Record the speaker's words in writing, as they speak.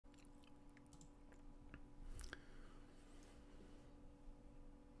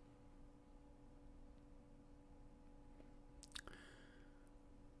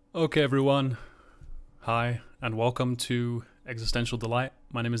Okay, everyone. Hi, and welcome to Existential Delight.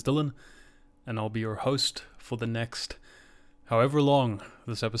 My name is Dylan, and I'll be your host for the next however long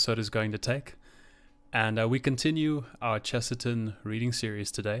this episode is going to take. And we continue our Chesterton reading series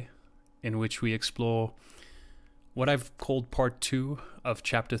today, in which we explore what I've called part 2 of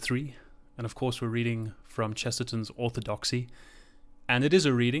chapter 3. And of course, we're reading from Chesterton's Orthodoxy. And it is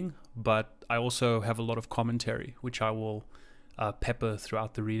a reading, but I also have a lot of commentary, which I will pepper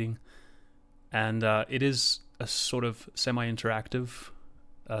throughout the reading. And it is a sort of semi-interactive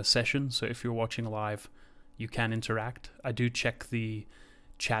session, so if you're watching live, you can interact. I do check the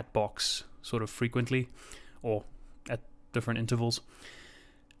chat box sort of frequently, or at different intervals.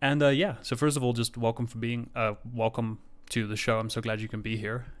 And yeah, so first of all, just welcome to the show. I'm so glad you can be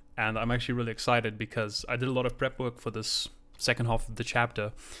here. And I'm actually really excited because I did a lot of prep work for this second half of the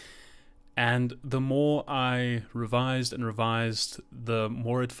chapter. And the more I revised and revised, the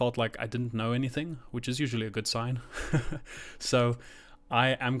more it felt like I didn't know anything, which is usually a good sign. So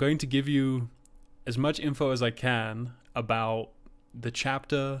I am going to give you as much info as I can about the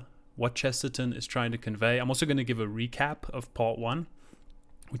chapter, what Chesterton is trying to convey. I'm also going to give a recap of part 1,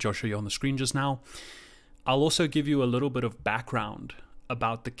 which I'll show you on the screen just now. I'll also give you a little bit of background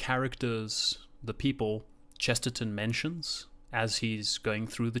about the characters, the people Chesterton mentions as he's going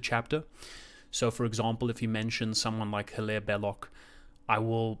through the chapter. So for example, if he mentions someone like Hilaire Belloc, I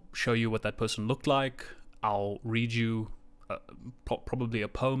will show you what that person looked like. I'll read you probably a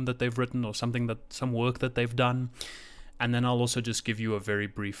poem that they've written or some work that they've done. And then I'll also just give you a very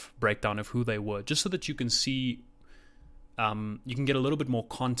brief breakdown of who they were, just so that you can see, you can get a little bit more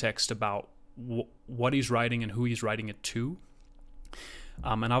context about what he's writing and who he's writing it to.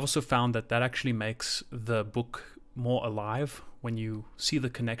 And I've also found that actually makes the book more alive when you see the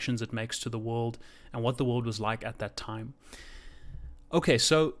connections it makes to the world and what the world was like at that time. Okay,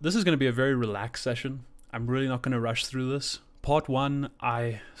 so this is going to be a very relaxed session. I'm really not going to rush through this. Part 1,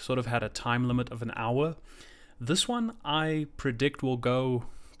 I sort of had a time limit of an hour. This one, I predict will go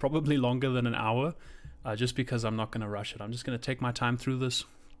probably longer than an hour, just because I'm not going to rush it. I'm just going to take my time through this.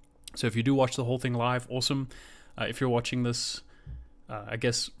 So if you do watch the whole thing live, awesome. If you're watching this, I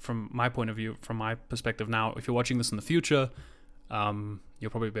guess from my point of view, from my perspective now, if you're watching this in the future, you'll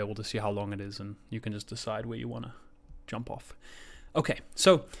probably be able to see how long it is, and you can just decide where you want to jump off. Okay,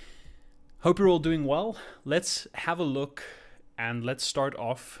 so hope you're all doing well. Let's have a look, and let's start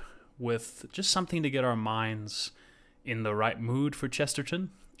off with just something to get our minds in the right mood for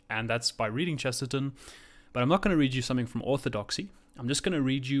Chesterton, and that's by reading Chesterton. But I'm not going to read you something from Orthodoxy. I'm just going to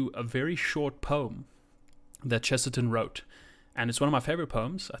read you a very short poem that Chesterton wrote. And it's one of my favorite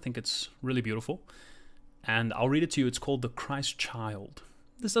poems. I think it's really beautiful. And I'll read it to you. It's called The Christ Child.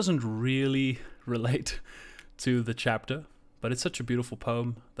 This doesn't really relate to the chapter, but it's such a beautiful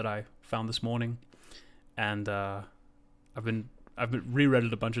poem that I found this morning. And I've reread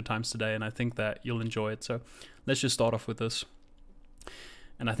it a bunch of times today, and I think that you'll enjoy it. So let's just start off with this.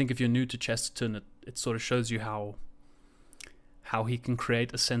 And I think if you're new to Chesterton, it sort of shows you how he can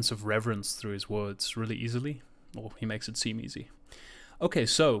create a sense of reverence through his words really easily. Or he makes it seem easy. Okay,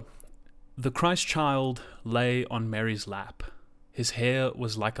 so the Christ child lay on Mary's lap. His hair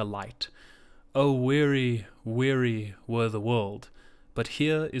was like a light. Oh, weary, weary were the world, but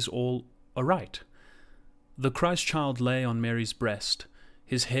here is all aright. The Christ child lay on Mary's breast.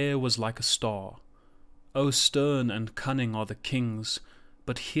 His hair was like a star. Oh, stern and cunning are the kings,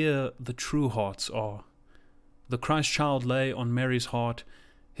 but here the true hearts are. The Christ child lay on Mary's heart.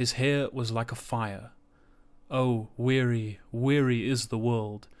 His hair was like a fire. Oh, weary, weary is the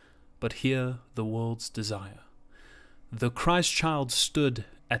world, but here the world's desire. The Christ child stood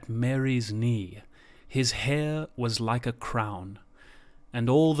at Mary's knee. His hair was like a crown, and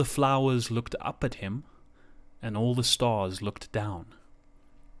all the flowers looked up at him, and all the stars looked down.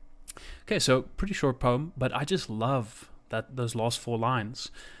 Okay, so pretty short poem, but I just love those last 4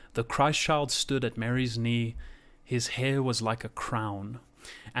 lines. The Christ child stood at Mary's knee. His hair was like a crown,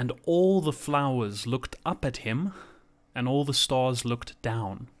 and all the flowers looked up at him, and all the stars looked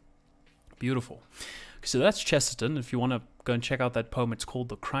down. Beautiful. So that's Chesterton. If you want to go and check out that poem, it's called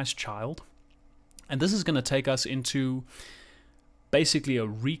The Christ Child. And this is going to take us into basically a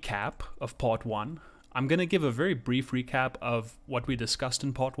recap of part 1. I'm going to give a very brief recap of what we discussed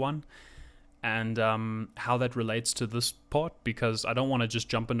in part 1 and how that relates to this part, because I don't want to just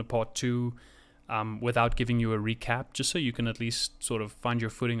jump into part 2 without giving you a recap, just so you can at least sort of find your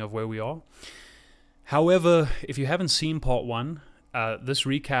footing of where we are. However, if you haven't seen part 1, this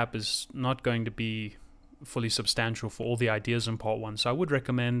recap is not going to be fully substantial for all the ideas in part 1. So I would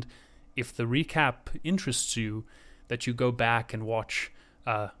recommend, if the recap interests you, that you go back and watch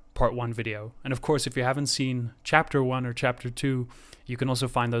part 1 video. And of course, if you haven't seen chapter 1 or chapter 2, you can also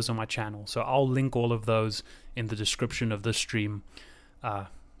find those on my channel. So I'll link all of those in the description of this stream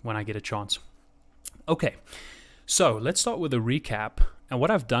when I get a chance. Okay, so let's start with a recap. And what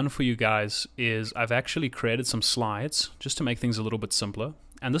I've done for you guys is I've actually created some slides just to make things a little bit simpler.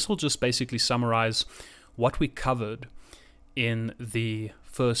 And this will just basically summarize what we covered in the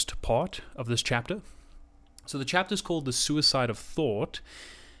first part of this chapter. So the chapter is called The Suicide of Thought.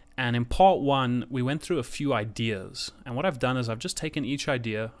 And in part 1, we went through a few ideas. And what I've done is I've just taken each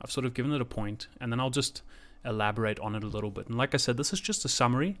idea, I've sort of given it a point, and then I'll just elaborate on it a little bit. And like I said, this is just a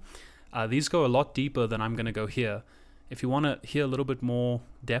summary. These go a lot deeper than I'm going to go here. If you want to hear a little bit more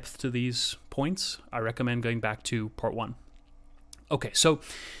depth to these points, I recommend going back to part 1. Okay, so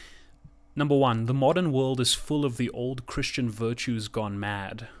number 1, the modern world is full of the old Christian virtues gone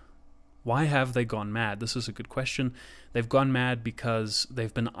mad. Why have they gone mad? This is a good question. They've gone mad because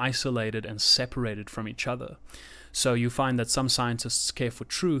they've been isolated and separated from each other. So you find that some scientists care for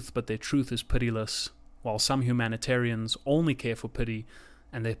truth, but their truth is pitiless, while some humanitarians only care for pity,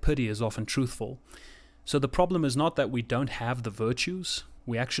 and their pity is often truthful. So the problem is not that we don't have the virtues.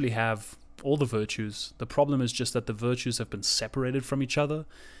 We actually have all the virtues. The problem is just that the virtues have been separated from each other.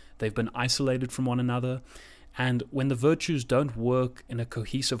 They've been isolated from one another. And when the virtues don't work in a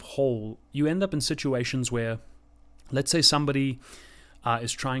cohesive whole, you end up in situations where, let's say somebody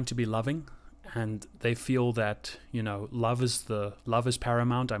is trying to be loving, and they feel that, you know, love is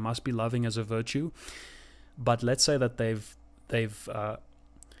paramount. I must be loving as a virtue. But let's say that they've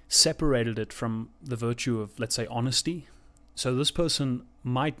separated it from the virtue of, let's say, honesty. So this person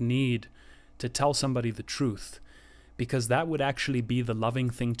might need to tell somebody the truth, because that would actually be the loving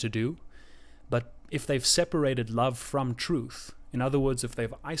thing to do. But if they've separated love from truth, in other words, if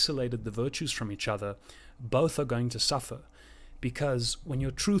they've isolated the virtues from each other, both are going to suffer. Because when you're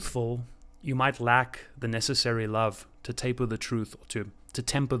truthful, you might lack the necessary love to taper the truth, or to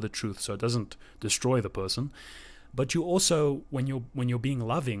temper the truth so it doesn't destroy the person. But you also, when you're being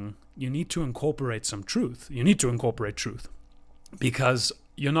loving, you need to incorporate some truth. You need to incorporate truth, because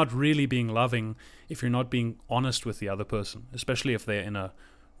you're not really being loving if you're not being honest with the other person, especially if they're in a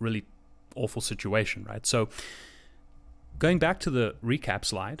really awful situation, right? So going back to the recap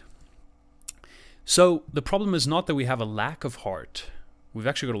slide. So the problem is not that we have a lack of heart. We've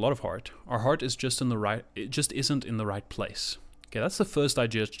actually got a lot of heart. Our heart is just it just isn't in the right place. Okay, that's the first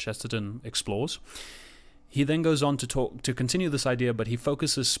idea Chesterton explores. He then goes on to continue this idea, but he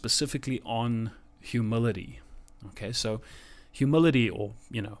focuses specifically on humility. Okay, so humility, or,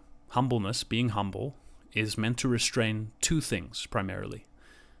 you know, humbleness, being humble, is meant to restrain two things primarily: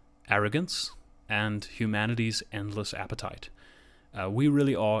 arrogance and humanity's endless appetite. We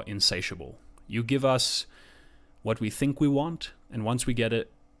really are insatiable. You give us what we think we want, and once we get it,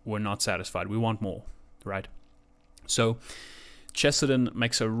 we're not satisfied. We want more, right? So Chesterton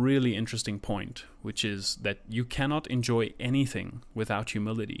makes a really interesting point, which is that you cannot enjoy anything without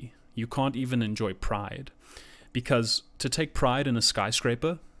humility. You can't even enjoy pride. Because to take pride in a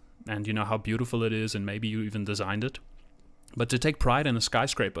skyscraper, and you know how beautiful it is, and maybe you even designed it, but to take pride in a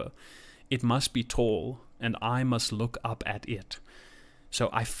skyscraper, it must be tall, and I must look up at it. So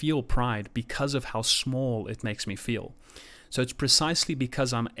I feel pride because of how small it makes me feel. So it's precisely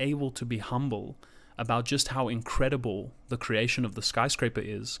because I'm able to be humble about just how incredible the creation of the skyscraper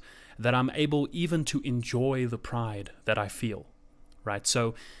is that I'm able even to enjoy the pride that I feel, right?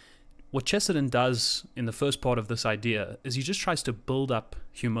 So what Chesterton does in the first part of this idea is he just tries to build up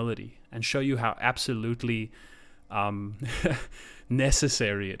humility and show you how absolutely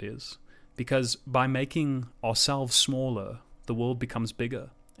necessary it is. Because by making ourselves smaller, the world becomes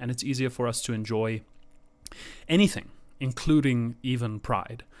bigger, and it's easier for us to enjoy anything, including even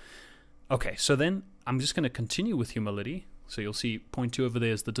pride. Okay, so then I'm just going to continue with humility. So you'll see point 2 over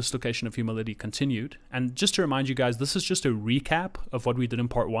there is the dislocation of humility continued. And just to remind you guys, this is just a recap of what we did in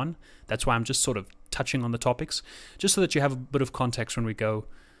part 1. That's why I'm just sort of touching on the topics, just so that you have a bit of context when we go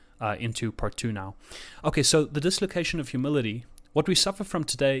into part 2 now. Okay, so the dislocation of humility, what we suffer from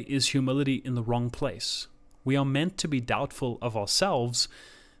today is humility in the wrong place. We are meant to be doubtful of ourselves,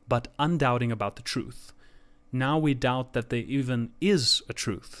 but undoubting about the truth. Now we doubt that there even is a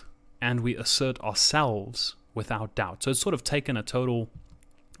truth, and we assert ourselves without doubt. So it's sort of taken a total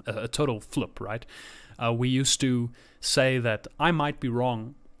flip, right? We used to say that I might be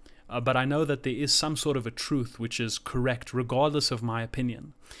wrong, but I know that there is some sort of a truth which is correct regardless of my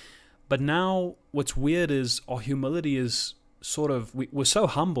opinion. But now what's weird is our humility is sort of, we're so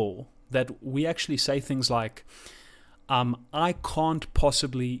humble that we actually say things like, I can't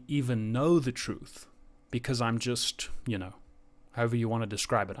possibly even know the truth because I'm just, however you want to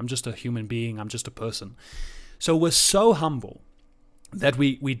describe it. I'm just a human being. I'm just a person. So we're so humble that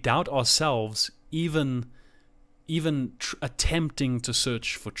we doubt ourselves, even attempting to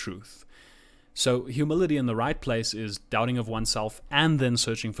search for truth. So humility in the right place is doubting of oneself and then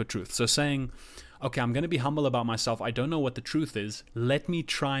searching for truth. So saying, okay, I'm going to be humble about myself. I don't know what the truth is. Let me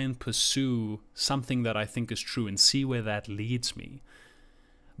try and pursue something that I think is true and see where that leads me.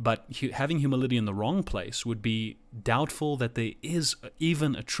 But having humility in the wrong place would be doubtful that there is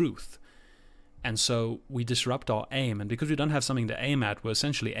even a truth. And so we disrupt our aim. And because we don't have something to aim at, we're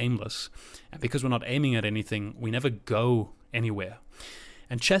essentially aimless. And because we're not aiming at anything, we never go anywhere.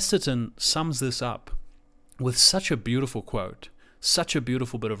 And Chesterton sums this up with such a beautiful quote, such a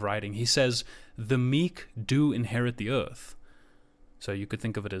beautiful bit of writing. He says, "The meek do inherit the earth." So you could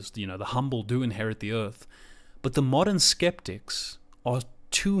think of it as, the humble do inherit the earth. But the modern skeptics are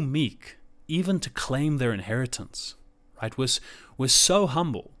too meek even to claim their inheritance, right? We're so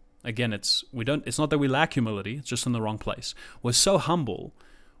humble. Again, it's not that we lack humility, it's just in the wrong place. We're so humble,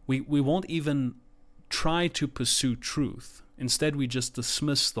 we won't even try to pursue truth. Instead, we just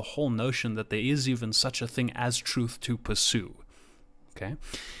dismiss the whole notion that there is even such a thing as truth to pursue. Okay?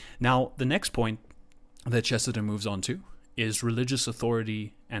 Now, the next point that Chesterton moves on to is religious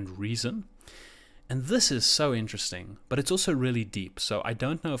authority and reason. And this is so interesting, but it's also really deep. So I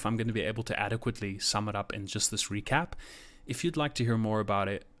don't know if I'm going to be able to adequately sum it up in just this recap. If you'd like to hear more about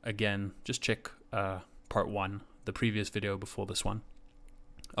it, again, just check part 1, the previous video before this one.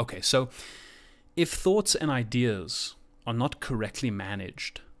 Okay, so if thoughts and ideas are not correctly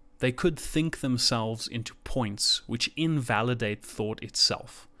managed, they could think themselves into points which invalidate thought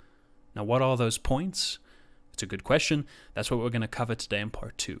itself. Now, what are those points? It's a good question. That's what we're going to cover today in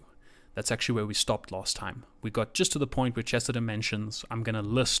part 2. That's actually where we stopped last time. We got just to the point where Chesterton mentions, I'm going to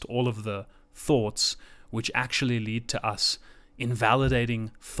list all of the thoughts which actually lead to us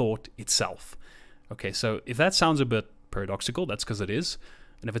invalidating thought itself. Okay, so if that sounds a bit paradoxical, that's because it is.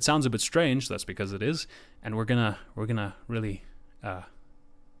 And if it sounds a bit strange, that's because it is. And we're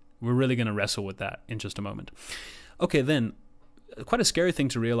really gonna wrestle with that in just a moment. Okay, then quite a scary thing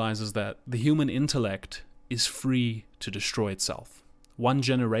to realize is that the human intellect is free to destroy itself. One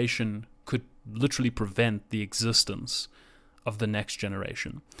generation could literally prevent the existence of the next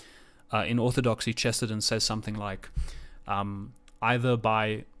generation. In Orthodoxy, Chesterton says something like, either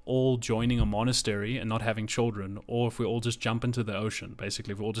by all joining a monastery and not having children, or if we all just jump into the ocean,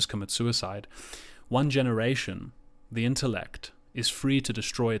 basically if we all just commit suicide, one generation, the intellect, is free to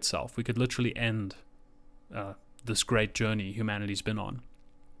destroy itself. We could literally end this great journey humanity's been on.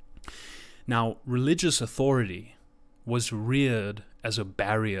 Now, religious authority was reared as a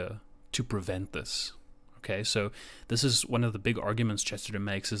barrier to prevent this. Okay, so this is one of the big arguments Chesterton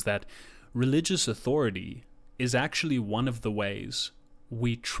makes, is that religious authority is actually one of the ways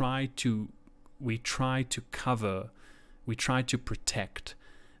we try to protect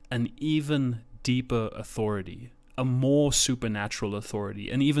an even deeper authority, a more supernatural authority,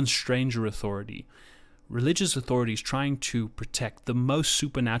 an even stranger authority. Religious authority is trying to protect the most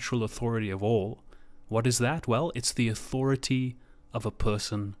supernatural authority of all. What is that? Well, it's the authority of a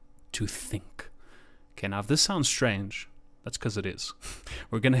person to think. Okay, now if this sounds strange, that's because it is.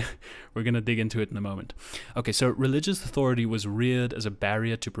 We're gonna dig into it in a moment. Okay, so religious authority was reared as a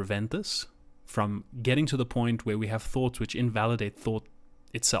barrier to prevent this from getting to the point where we have thoughts which invalidate thought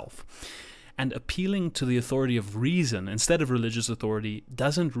itself. And appealing to the authority of reason instead of religious authority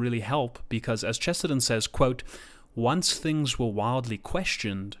doesn't really help, because as Chesterton says, quote, "Once things were wildly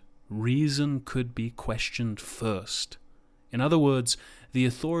questioned, reason could be questioned first." In other words, the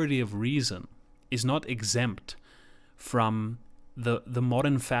authority of reason is not exempt from the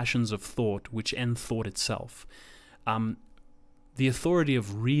modern fashions of thought which end thought itself. The authority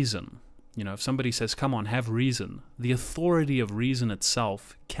of reason, if somebody says, come on, have reason, the authority of reason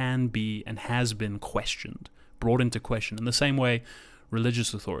itself can be and has been questioned, brought into question, in the same way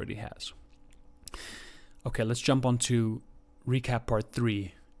religious authority has. Okay, let's jump on to recap part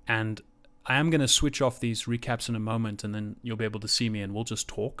 3. And I am going to switch off these recaps in a moment, and then you'll be able to see me and we'll just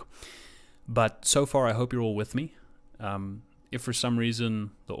talk. But so far, I hope you're all with me. If for some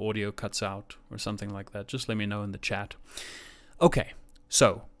reason the audio cuts out or something like that, just let me know in the chat. Okay,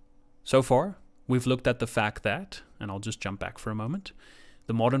 so far, we've looked at the fact that, and I'll just jump back for a moment,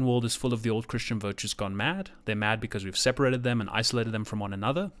 the modern world is full of the old Christian virtues gone mad. They're mad because we've separated them and isolated them from one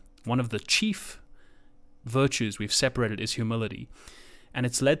another. One of the chief virtues we've separated is humility. And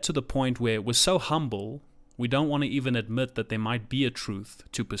it's led to the point where we're so humble, we don't want to even admit that there might be a truth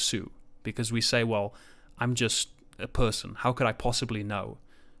to pursue. Because we say, well, I'm just a person. How could I possibly know?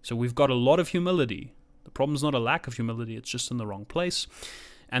 So we've got a lot of humility. The problem's not a lack of humility, it's just in the wrong place.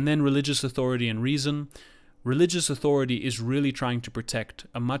 And then religious authority and reason. Religious authority is really trying to protect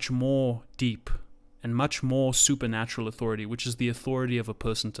a much more deep and much more supernatural authority, which is the authority of a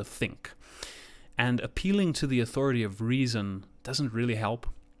person to think. And appealing to the authority of reason doesn't really help,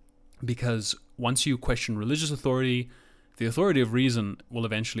 because once you question religious authority, the authority of reason will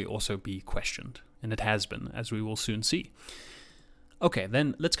eventually also be questioned, and it has been, as we will soon see. Okay,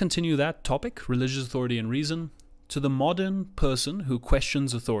 then let's continue that topic, religious authority and reason. To the modern person who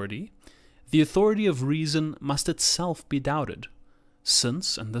questions authority, the authority of reason must itself be doubted,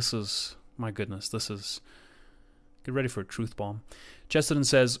 since, and this is, my goodness, this is, get ready for a truth bomb. Chesterton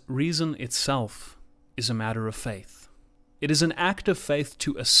says, reason itself is a matter of faith. It is an act of faith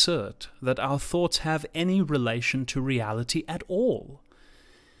to assert that our thoughts have any relation to reality at all.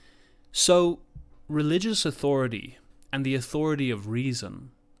 So, religious authority and the authority of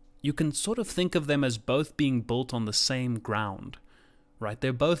reason, you can sort of think of them as both being built on the same ground, right?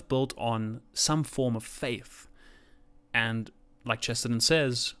 They're both built on some form of faith. And like Chesterton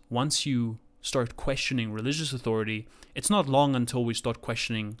says, once you start questioning religious authority, it's not long until we start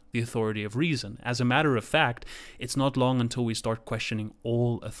questioning the authority of reason. As a matter of fact, it's not long until we start questioning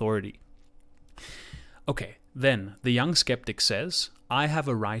all authority. Okay, then the young skeptic says, I have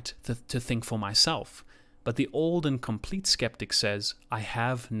a right to think for myself. But the old and complete skeptic says, I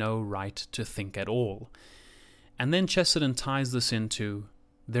have no right to think at all. And then Chesterton ties this into,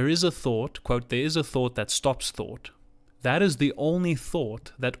 there is a thought, quote, there is a thought that stops thought. That is the only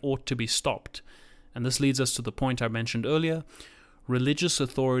thought that ought to be stopped. And this leads us to the point I mentioned earlier. Religious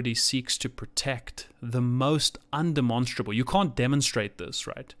authority seeks to protect the most undemonstrable. You can't demonstrate this,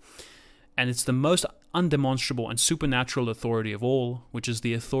 right? And it's the most undemonstrable and supernatural authority of all, which is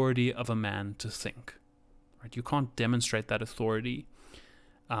the authority of a man to think. Right? You can't demonstrate that authority.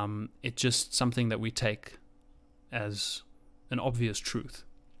 It's just something that we take as an obvious truth.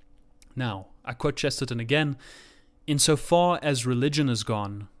 Now, I quote Chesterton again, insofar as religion is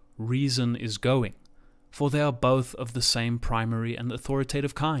gone, reason is going, for they are both of the same primary and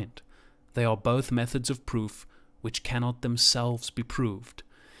authoritative kind. They are both methods of proof which cannot themselves be proved.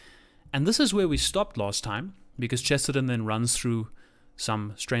 And this is where we stopped last time, because Chesterton then runs through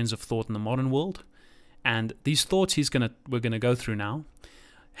some strains of thought in the modern world. And these thoughts we're gonna go through now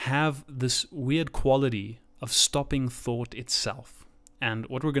have this weird quality of stopping thought itself. And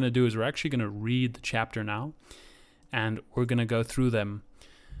what we're gonna do is we're actually gonna read the chapter now, and we're gonna go through them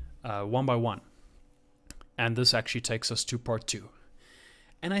one by one. And this actually takes us to part 2.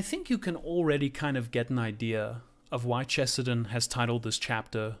 And I think you can already kind of get an idea of why Chesterton has titled this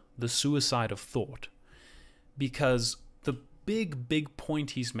chapter The Suicide of Thought. Because the big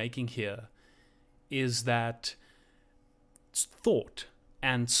point he's making here is that thought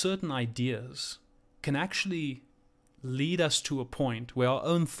and certain ideas can actually lead us to a point where our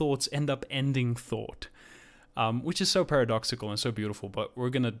own thoughts end up ending thought, which is so paradoxical and so beautiful, but we're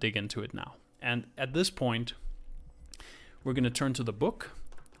going to dig into it now. And at this point, we're going to turn to the book.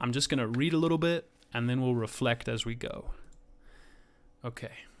 I'm just going to read a little bit, and then we'll reflect as we go.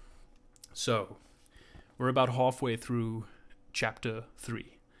 Okay, so we're about halfway through chapter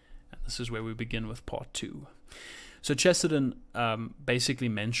 3. And this is where we begin with part 2. So Chesterton basically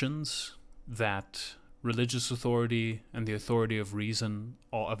mentions that religious authority and the authority of reason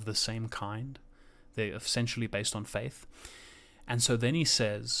are of the same kind. They're essentially based on faith. And so then he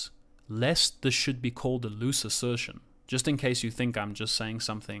says, lest this should be called a loose assertion, just in case you think I'm just saying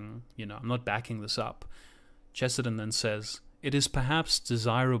something, I'm not backing this up. Chesterton then says, it is perhaps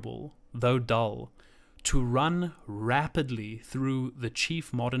desirable, though dull, to run rapidly through the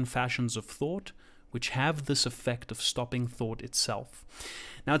chief modern fashions of thought, which have this effect of stopping thought itself.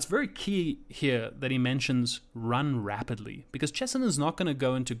 Now, it's very key here that he mentions run rapidly, because Chesterton is not going to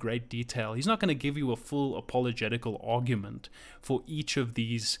go into great detail. He's not going to give you a full apologetical argument for each of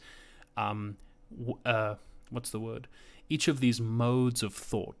these, each of these modes of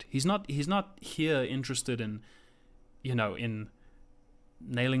thought. He's not here interested in, in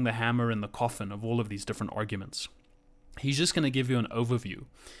nailing the hammer in the coffin of all of these different arguments. He's just going to give you an overview.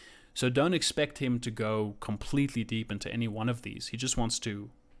 So don't expect him to go completely deep into any one of these. He just wants to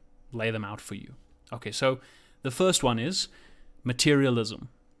lay them out for you. Okay, so the first one is materialism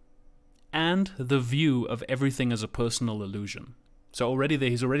and the view of everything as a personal illusion. So already there,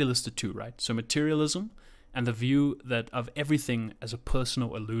 he's already listed 2, right? So materialism and the view that of everything as a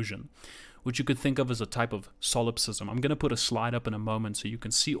personal illusion, which you could think of as a type of solipsism. I'm going to put a slide up in a moment so you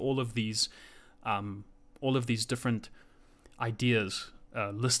can see all of these different ideas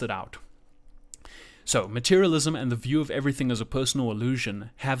listed out. So materialism and the view of everything as a personal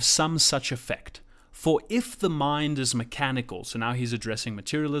illusion have some such effect, For if the mind is mechanical, so now he's addressing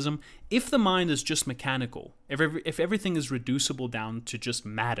materialism, if the mind is just mechanical, if everything is reducible down to just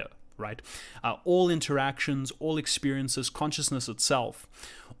matter, right? All interactions, all experiences, consciousness itself,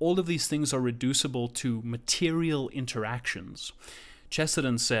 all of these things are reducible to material interactions.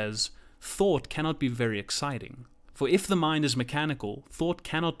 Chesterton says, thought cannot be very exciting. For if the mind is mechanical, thought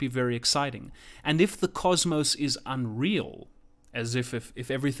cannot be very exciting. And if the cosmos is unreal, as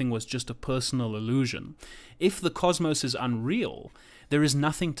if everything was just a personal illusion, if the cosmos is unreal, there is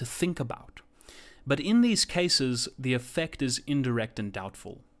nothing to think about. But in these cases, the effect is indirect and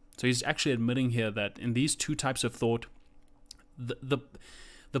doubtful. So he's actually admitting here that in these two types of thought, the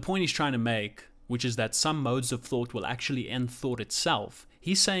point he's trying to make, which is that some modes of thought will actually end thought itself,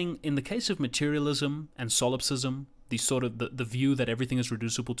 he's saying in the case of materialism and solipsism, the sort of the view that everything is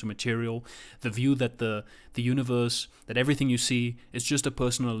reducible to material, the view that the universe, that everything you see is just a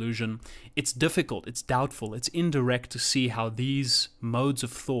personal illusion, it's difficult, it's doubtful, it's indirect to see how these modes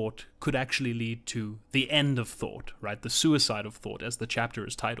of thought could actually lead to the end of thought, right? The suicide of thought, as the chapter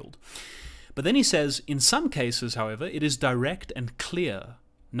is titled. But then he says, in some cases, however, it is direct and clear,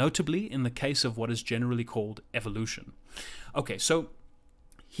 notably in the case of what is generally called evolution. Okay, so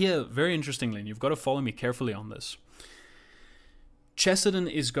here, very interestingly, and you've got to follow me carefully on this, Chesterton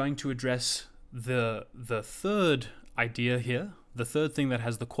is going to address the third idea here, the third thing that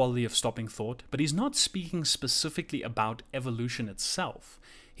has the quality of stopping thought, but he's not speaking specifically about evolution itself.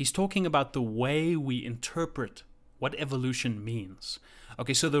 He's talking about the way we interpret what evolution means.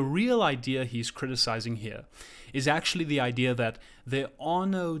 Okay, so the real idea he's criticizing here is actually the idea that there are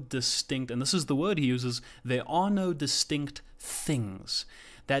no distinct, and this is the word he uses, there are no distinct things.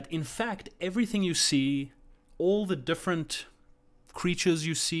 That in fact, everything you see, all the different creatures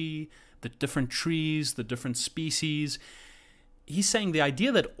you see, the different trees, the different species, he's saying the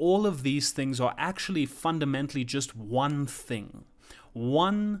idea that all of these things are actually fundamentally just one thing,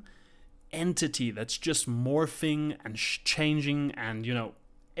 one entity that's just morphing and changing, and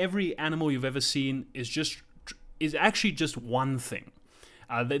every animal you've ever seen is actually just one thing.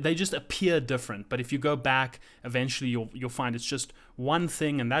 They just appear different, but if you go back, eventually you'll find it's just one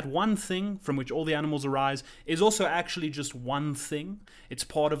thing, and that one thing from which all the animals arise is also actually just one thing. It's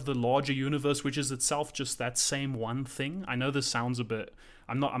part of the larger universe, which is itself just that same one thing. I know this sounds a bit,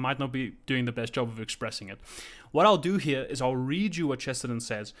 I might not be doing the best job of expressing it. What I'll do here is I'll read you what Chesterton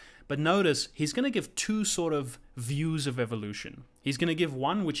says, but notice he's going to give two sort of views of evolution. He's going to give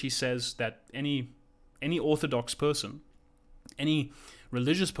one which he says that any Orthodox person, any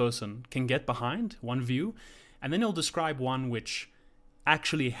religious person can get behind, one view, and then he'll describe one which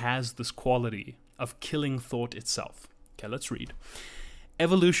actually has this quality of killing thought itself. Okay, let's read.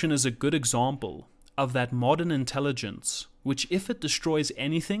 Evolution is a good example of that modern intelligence which, if it destroys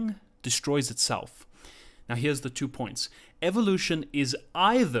anything, destroys itself. Now here's the 2 points. Evolution is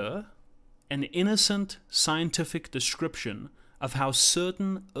either an innocent scientific description of how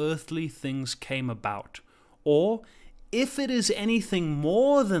certain earthly things came about, or if it is anything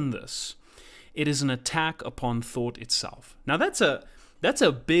more than this, it is an attack upon thought itself. Now that's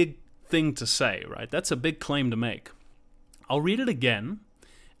a big thing to say, right? That's a big claim to make. I'll read it again,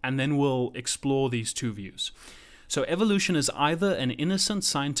 and then we'll explore these two views. So evolution is either an innocent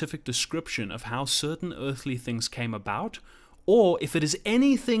scientific description of how certain earthly things came about, or if it is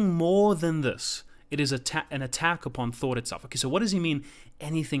anything more than this, it is an attack upon thought itself. Okay, so what does he mean,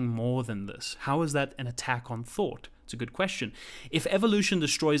 anything more than this? How is that an attack on thought? It's a good question. If evolution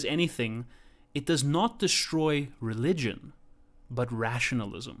destroys anything, it does not destroy religion, but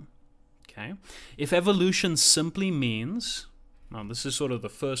rationalism. Okay? If evolution simply means, now this is sort of the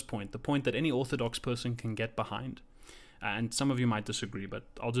first point, the point that any Orthodox person can get behind. And some of you might disagree, but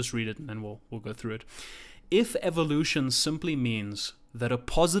I'll just read it and then we'll go through it. If evolution simply means that a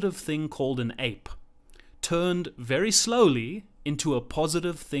positive thing called an ape turned very slowly into a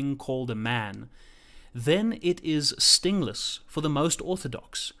positive thing called a man, then it is stingless for the most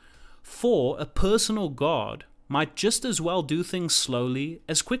Orthodox. For a personal God might just as well do things slowly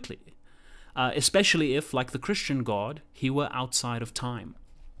as quickly, especially if, like the Christian God, he were outside of time.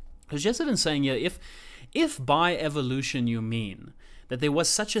 Because Chesterton's saying here, if by evolution you mean that there was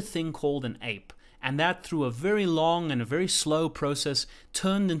such a thing called an ape, and that through a very long and a very slow process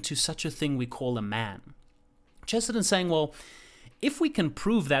turned into such a thing we call a man, Chesterton's saying, well, if we can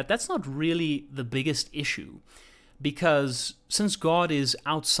prove that, that's not really the biggest issue, because since God is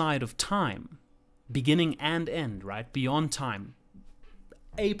outside of time, beginning and end, right, beyond time,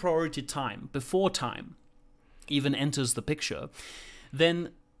 a priority time, before time even enters the picture, then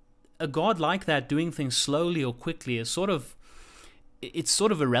a God like that doing things slowly or quickly is sort of, it's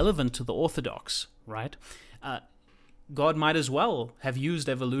sort of irrelevant to the Orthodox, right? God might as well have used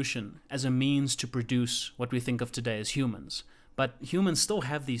evolution as a means to produce what we think of today as humans. But humans still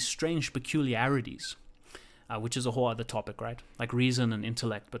have these strange peculiarities, which is a whole other topic, right? Like reason and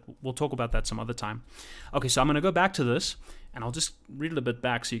intellect, but we'll talk about that some other time. Okay, so I'm going to go back to this, and I'll just read it a bit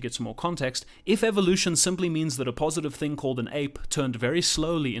back so you get some more context. If evolution simply means that a positive thing called an ape turned very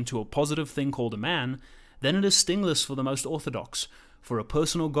slowly into a positive thing called a man, then it is stingless for the most orthodox, for a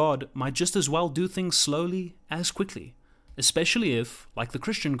personal God might just as well do things slowly as quickly, especially if, like the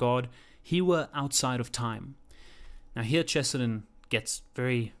Christian God, he were outside of time. Now here Chesterton gets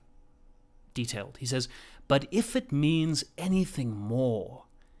very detailed. He says, but if it means anything more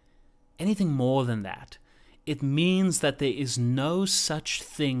than that, it means that there is no such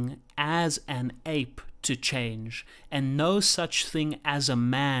thing as an ape to change, and no such thing as a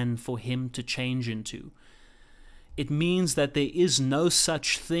man for him to change into. It means that there is no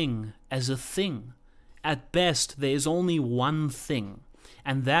such thing as a thing. At best, there is only one thing,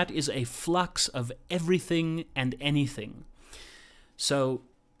 and that is a flux of everything and anything. So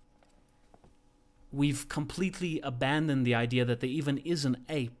we've completely abandoned the idea that there even is an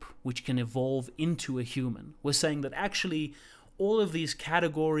ape which can evolve into a human. We're saying that actually all of these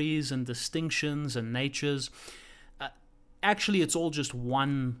categories and distinctions and natures, actually it's all just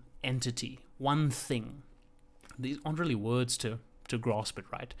one entity, one thing. These aren't really words to grasp it,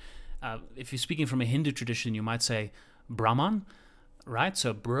 right? If you're speaking from a Hindu tradition, you might say Brahman, right?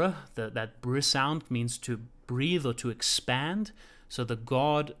 So br, that br sound means to breathe or to expand. So the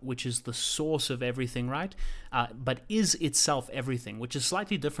God, which is the source of everything, right? But is itself everything, which is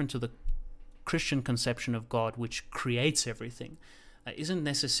slightly different to the Christian conception of God, which creates everything. Isn't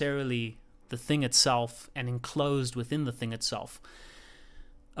necessarily the thing itself and enclosed within the thing itself.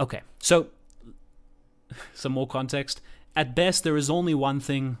 Okay, so some more context. At best, there is only one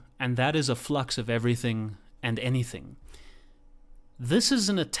thing, and that is a flux of everything and anything. This is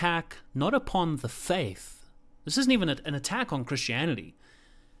an attack not upon the faith. This isn't even an attack on Christianity,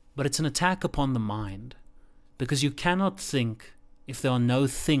 but it's an attack upon the mind, because you cannot think if there are no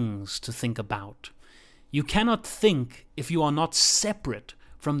things to think about. You cannot think if you are not separate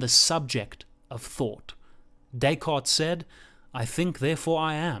from the subject of thought. Descartes said, "I think, therefore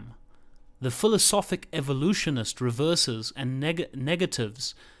I am." The philosophic evolutionist reverses and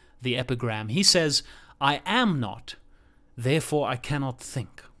negatives the epigram. He says, "I am not, therefore I cannot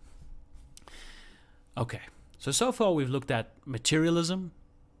think." Okay, so far we've looked at materialism,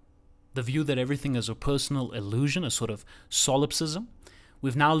 the view that everything is a personal illusion, a sort of solipsism.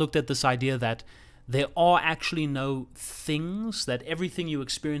 We've now looked at this idea that there are actually no things, that everything you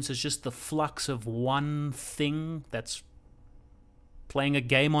experience is just the flux of one thing that's playing a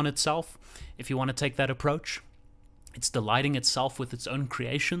game on itself, if you want to take that approach. It's delighting itself with its own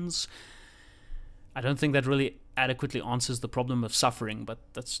creations. I don't think that really adequately answers the problem of suffering, but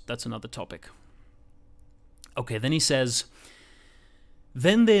that's another topic. Okay, then he says,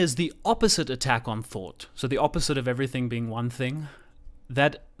 then there's the opposite attack on thought. So the opposite of everything being one thing,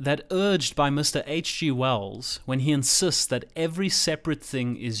 that urged by Mr. H.G. Wells when he insists that every separate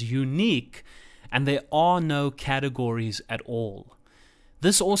thing is unique and there are no categories at all.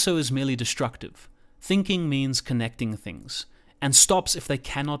 This also is merely destructive. Thinking means connecting things, and stops if they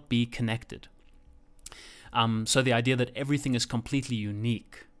cannot be connected. So the idea that everything is completely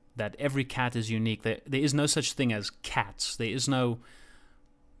unique, that every cat is unique, there is no such thing as cats. There is no,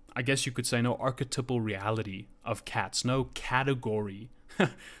 I guess you could say, no archetypal reality of cats, no category.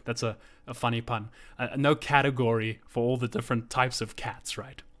 That's a funny pun. No category for all the different types of cats,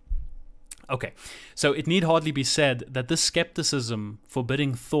 right? Okay, so it need hardly be said that this skepticism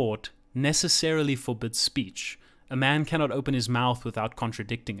forbidding thought necessarily forbids speech. A man cannot open his mouth without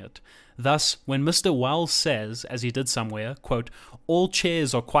contradicting it. Thus, when Mr. Wells says, as he did somewhere, quote, "all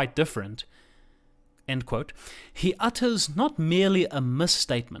chairs are quite different," end quote, he utters not merely a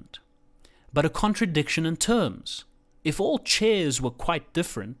misstatement, but a contradiction in terms. If all chairs were quite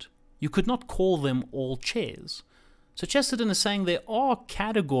different, you could not call them all chairs. So Chesterton is saying there are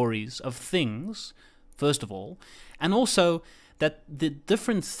categories of things, first of all, and also that the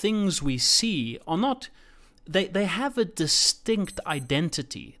different things we see are not, they have a distinct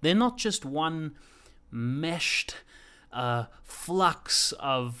identity. They're not just one meshed flux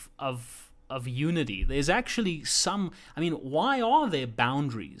of unity. There's actually some, I mean, why are there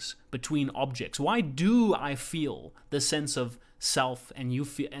boundaries between objects? Why do I feel the sense of self and you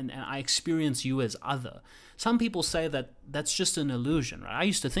feel, and I experience you as other? Some people say that that's just an illusion, right? I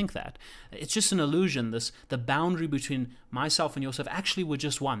used to think that. It's just an illusion, the boundary between myself and yourself. Actually, we're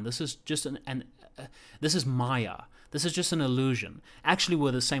just one. This is just this is Maya. This is just an illusion. Actually,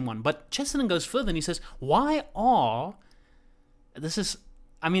 we're the same one. But Chesterton goes further and he says, why are... This is...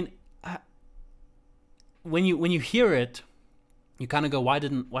 I mean, when you hear it, you kind of go, why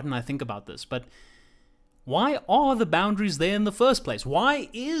didn't I think about this? But why are the boundaries there in the first place? Why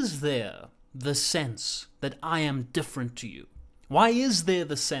is there the sense that I am different to you? Why is there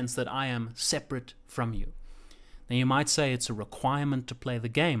the sense that I am separate from you? Now you might say it's a requirement to play the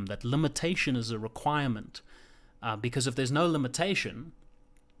game, that limitation is a requirement. Because if there's no limitation,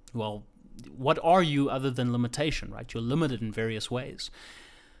 well, what are you other than limitation, right? You're limited in various ways.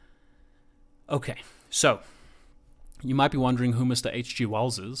 Okay, so you might be wondering who Mr. H.G.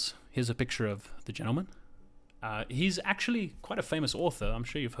 Wells is. Here's a picture of the gentleman. He's actually quite a famous author. I'm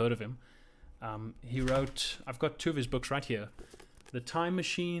sure you've heard of him. He wrote, I've got two of his books right here, The Time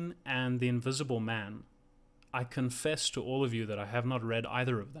Machine and The Invisible Man. I confess to all of you that I have not read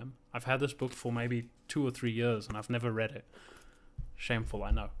either of them. I've had this book for maybe 2 or 3 years and I've never read it. Shameful,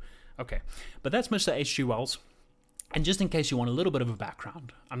 I know. Okay, but that's Mr. H.G. Wells. And just in case you want a little bit of a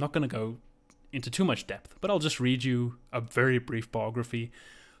background, I'm not going to go into too much depth, but I'll just read you a very brief biography.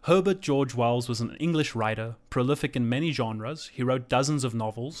 Herbert George Wells was an English writer, prolific in many genres. He wrote dozens of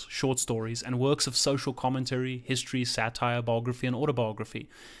novels, short stories, and works of social commentary, history, satire, biography, and autobiography.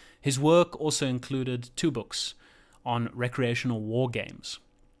 His work also included 2 books on recreational war games.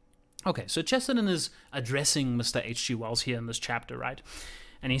 Okay, so Chesterton is addressing Mr. H.G. Wells here in this chapter, right?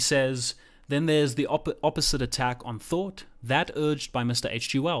 And he says, then there's the opposite attack on thought, that urged by Mr.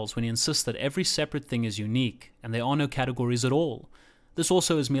 H.G. Wells when he insists that every separate thing is unique and there are no categories at all. This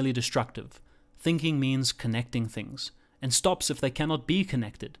also is merely destructive. Thinking means connecting things, and stops if they cannot be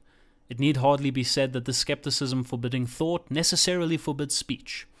connected. It need hardly be said that the skepticism forbidding thought necessarily forbids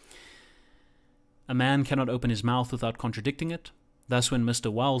speech. A man cannot open his mouth without contradicting it. Thus, when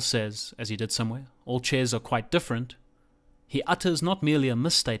Mr. Wells says, as he did somewhere, all chairs are quite different, he utters not merely a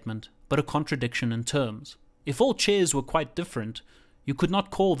misstatement, but a contradiction in terms. If all chairs were quite different, you could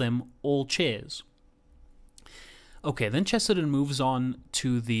not call them all chairs. Okay, then Chesterton moves on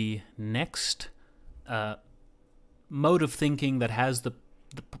to the next mode of thinking that has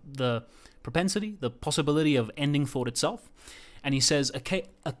the propensity, the possibility of ending thought itself. And he says,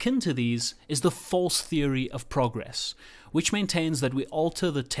 akin to these is the false theory of progress, which maintains that we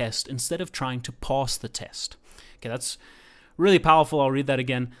alter the test instead of trying to pass the test. Okay, that's really powerful. I'll read that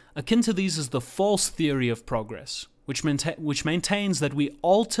again. Akin to these is the false theory of progress, which maintains that we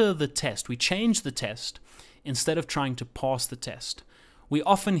alter the test, we change the test, instead of trying to pass the test. We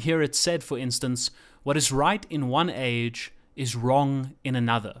often hear it said, for instance, what is right in one age is wrong in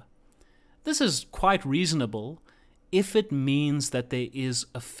another. This is quite reasonable if it means that there is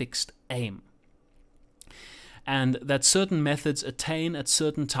a fixed aim, and that certain methods attain at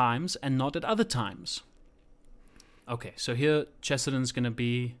certain times and not at other times. Okay, so here Chesterton's going to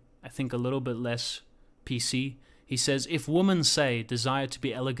be, I think, a little bit less PC. He says, if women say desire to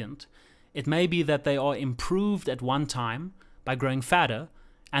be elegant, it may be that they are improved at one time by growing fatter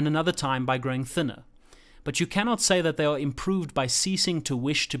and another time by growing thinner. But you cannot say that they are improved by ceasing to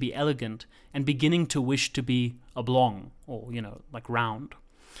wish to be elegant and beginning to wish to be oblong, or, like round.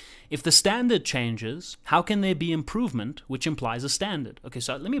 If the standard changes, how can there be improvement, which implies a standard? Okay,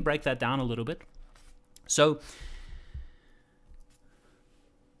 so let me break that down a little bit. So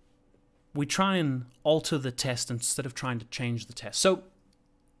we try and alter the test instead of trying to change the test. So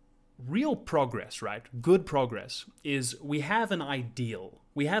real progress, right? Good progress is we have an ideal.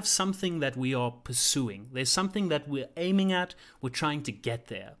 We have something that we are pursuing. There's something that we're aiming at. We're trying to get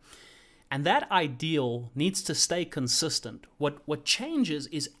there. And that ideal needs to stay consistent. What changes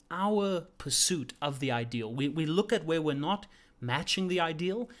is our pursuit of the ideal. We look at where we're not matching the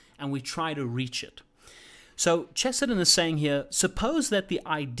ideal and we try to reach it. So Chesterton is saying here, suppose that the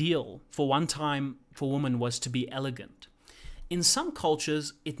ideal for one time for women was to be elegant. In some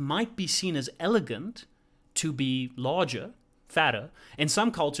cultures, it might be seen as elegant to be larger, fatter. In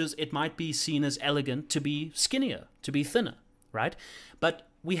some cultures, it might be seen as elegant to be skinnier, to be thinner, right? But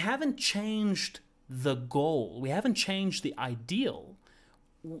we haven't changed the goal. We haven't changed the ideal.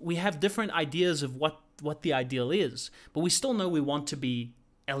 We have different ideas of what the ideal is, but we still know we want to be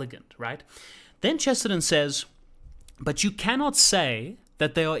elegant, right? Then Chesterton says, but you cannot say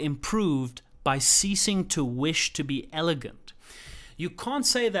that they are improved by ceasing to wish to be elegant. You can't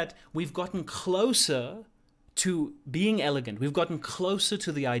say that we've gotten closer to being elegant. We've gotten closer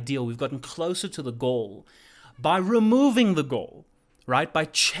to the ideal. We've gotten closer to the goal by removing the goal, right? By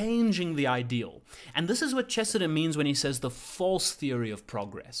changing the ideal. And this is what Chesterton means when he says the false theory of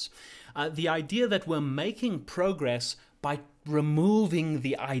progress. The idea that we're making progress by removing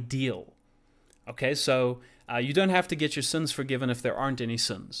the ideal. Okay, so you don't have to get your sins forgiven if there aren't any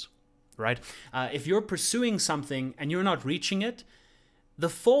sins, right? If you're pursuing something and you're not reaching it, the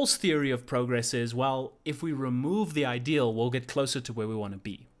false theory of progress is, well, if we remove the ideal, we'll get closer to where we want to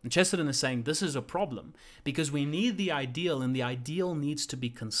be. And Chesterton is saying this is a problem because we need the ideal, and the ideal needs to be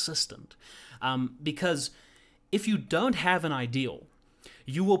consistent. Because if you don't have an ideal,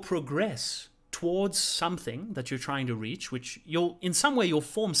 you will progress towards something that you're trying to reach, which in some way you'll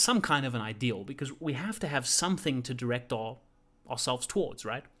form some kind of an ideal, because we have to have something to direct ourselves towards,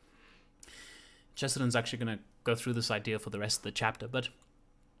 right? Chesterton's actually going to go through this idea for the rest of the chapter, but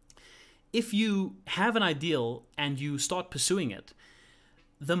if you have an ideal and you start pursuing it,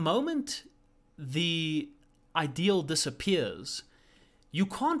 the moment the ideal disappears, you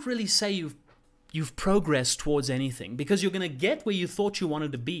can't really say you've progressed towards anything, because you're going to get where you thought you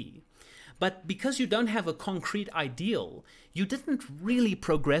wanted to be. But because you don't have a concrete ideal, you didn't really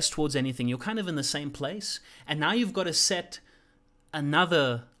progress towards anything. You're kind of in the same place, and now you've got to set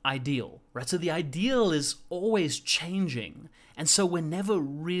another ideal, right? So the ideal is always changing, and so we're never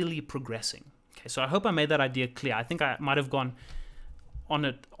really progressing. Okay, so I hope I made that idea clear. I think I might have gone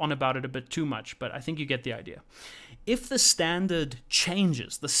on about it a bit too much, but I think you get the idea. If the standard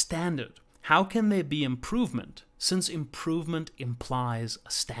changes, how can there be improvement, since improvement implies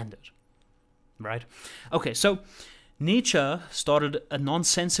a standard, right? Okay, so Nietzsche started a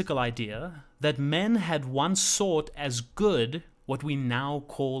nonsensical idea that men had once sought as good what we now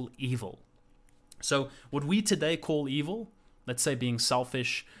call evil. So what we today call evil, let's say being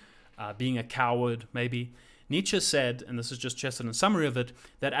selfish, being a coward, maybe, Nietzsche said, and this is just Chesterton's summary of it,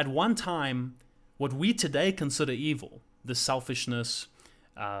 that at one time, what we today consider evil, the selfishness,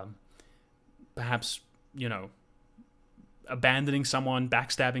 perhaps, abandoning someone,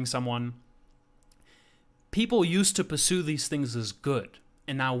 backstabbing someone, people used to pursue these things as good,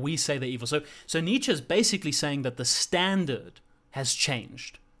 and now we say they're evil. So Nietzsche is basically saying that the standard has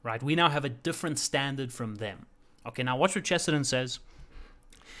changed, right? We now have a different standard from them. Okay, now watch what Chesterton says.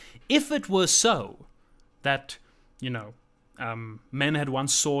 If it were so that, men had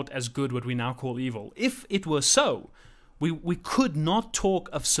once sought as good what we now call evil, if it were so, we could not talk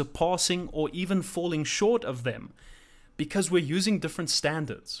of surpassing or even falling short of them, because we're using different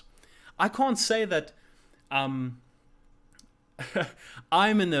standards. I can't say that I'm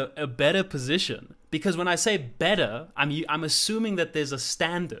in a better position, because when I say better, I'm assuming that there's a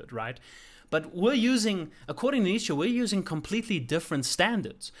standard, right? But according to Nietzsche, we're using completely different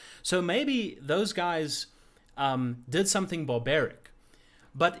standards. So maybe those guys did something barbaric,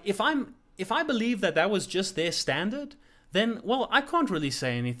 but if I believe that was just their standard, then, well, I can't really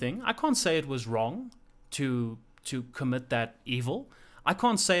say anything. I can't say it was wrong to commit that evil. I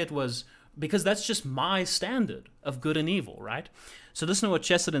can't say it was, because that's just my standard of good and evil, right? So listen to what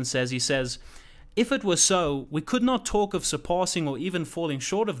Chesterton says. He says, if it were so, we could not talk of surpassing or even falling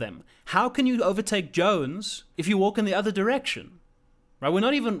short of them. How can you overtake Jones if you walk in the other direction? Right? We're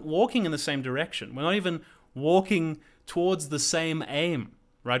not even walking in the same direction. We're not even walking towards the same aim,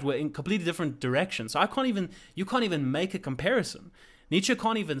 right? We're in completely different directions. So you can't even make a comparison. Nietzsche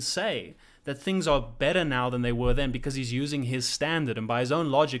can't even say that things are better now than they were then, because he's using his standard, and by his own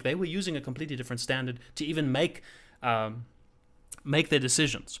logic, they were using a completely different standard to even make their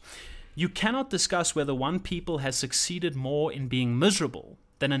decisions. You cannot discuss whether one people has succeeded more in being miserable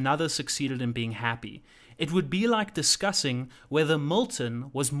than another succeeded in being happy. It would be like discussing whether Milton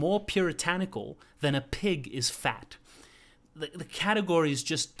was more puritanical than a pig is fat. The categories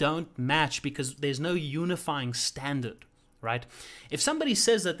just don't match, because there's no unifying standard, right? If somebody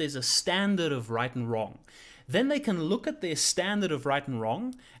says that there's a standard of right and wrong, then they can look at their standard of right and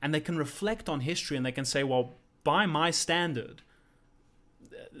wrong, and they can reflect on history, and they can say, well, by my standard,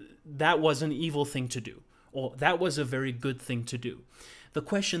 that was an evil thing to do, or that was a very good thing to do. The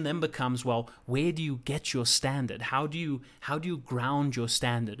question then becomes, well, where do you get your standard? How do you ground your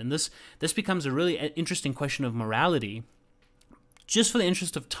standard? And this becomes a really interesting question of morality. Just for the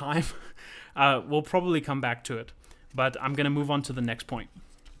interest of time, we'll probably come back to it, but I'm going to move on to the next point.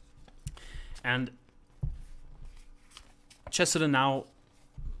 And Chesterton now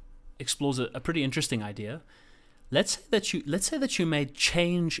explores a pretty interesting idea. Let's say that you made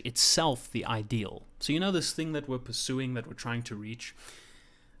change itself the ideal. So this thing that we're pursuing, that we're trying to reach.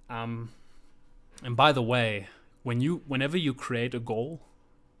 And by the way, whenever you create a goal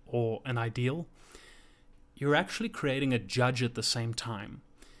or an ideal, you're actually creating a judge at the same time,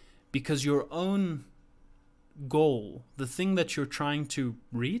 because your own goal, the thing that you're trying to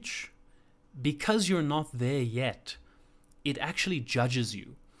reach, because you're not there yet, it actually judges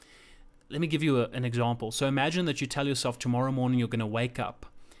you. Let me give you an example. So imagine that you tell yourself tomorrow morning you're going to wake up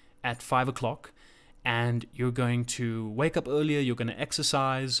at 5 o'clock and you're going to wake up earlier, you're going to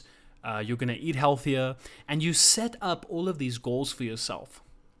exercise, you're going to eat healthier, and you set up all of these goals for yourself.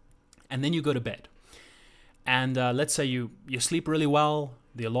 And then you go to bed. And let's say you sleep really well,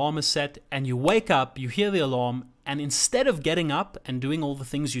 the alarm is set, and you wake up, you hear the alarm, and instead of getting up and doing all the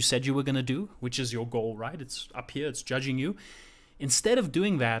things you said you were going to do, which is your goal, right? It's up here, it's judging you. Instead of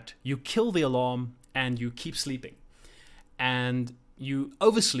doing that, you kill the alarm and you keep sleeping. And you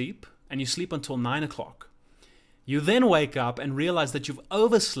oversleep and you sleep until 9 o'clock. You then wake up and realize that you've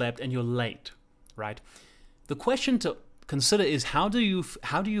overslept and you're late, right? The question to consider is how do you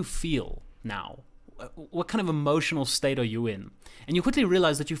feel now? What kind of emotional state are you in? And you quickly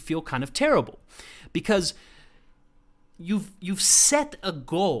realize that you feel kind of terrible because you've set a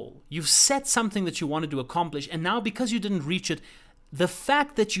goal, you've set something that you wanted to accomplish, and now because you didn't reach it, the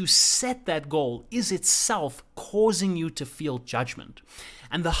fact that you set that goal is itself causing you to feel judgment.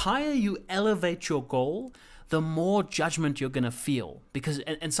 And the higher you elevate your goal, the more judgment you're going to feel.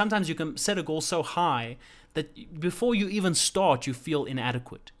 And sometimes you can set a goal so high that before you even start, you feel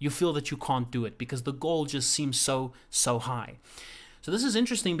inadequate. You feel that you can't do it because the goal just seems so high. So this is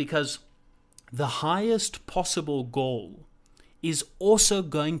interesting because the highest possible goal is also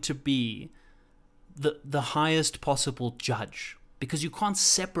going to be the highest possible judge, because you can't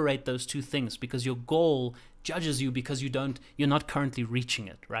separate those two things, because your goal judges you because you're not currently reaching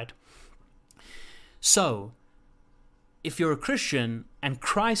it, right? So if you're a Christian and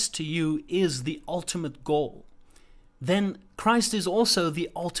Christ to you is the ultimate goal, then Christ is also the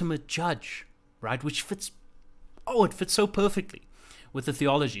ultimate judge, right? Which fits so perfectly with the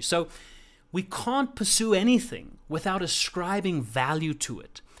theology. So we can't pursue anything without ascribing value to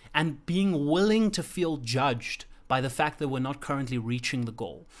it and being willing to feel judged by the fact that we're not currently reaching the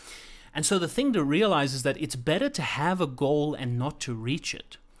goal. And so the thing to realize is that it's better to have a goal and not to reach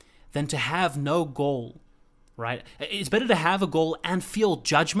it than to have no goal, right? It's better to have a goal and feel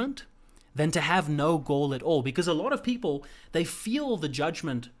judgment than to have no goal at all, because a lot of people, they feel the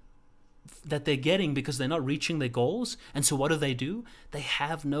judgment that they're getting because they're not reaching their goals. And so what do? They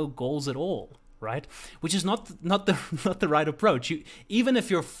have no goals at all, right? Which is not the right approach. Even if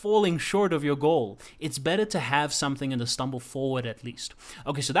you're falling short of your goal, it's better to have something and to stumble forward at least.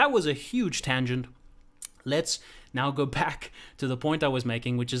 Okay, so that was a huge tangent. Let's now go back to the point I was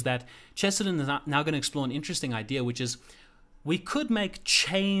making, which is that Chesterton is now going to explore an interesting idea, which is we could make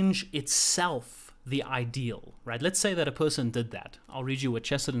change itself the ideal, right? Let's say that a person did that. I'll read you what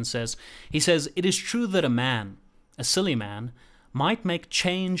Chesterton says. He says, "It is true that a silly man, might make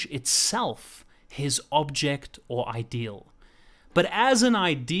change itself his object or ideal. But as an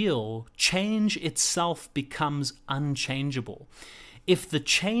ideal, change itself becomes unchangeable. If the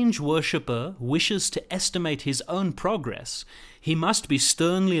change worshipper wishes to estimate his own progress, he must be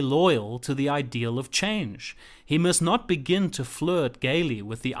sternly loyal to the ideal of change. He must not begin to flirt gaily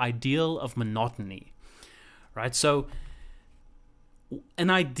with the ideal of monotony." Right? So an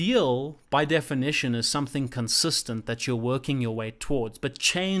ideal, by definition, is something consistent that you're working your way towards. But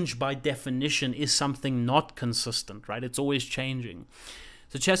change, by definition, is something not consistent, right? It's always changing.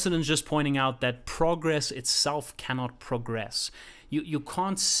 So Chesterton's just pointing out that progress itself cannot progress. You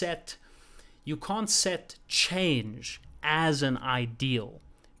can't set change as an ideal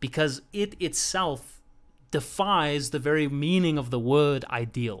because it itself defies the very meaning of the word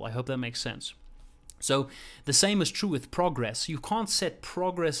ideal. I hope that makes sense. So the same is true with progress. You can't set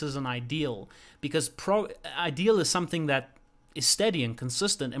progress as an ideal because ideal is something that is steady and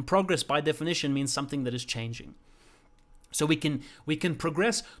consistent, and progress by definition means something that is changing. So we can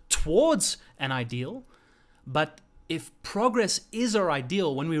progress towards an ideal, but if progress is our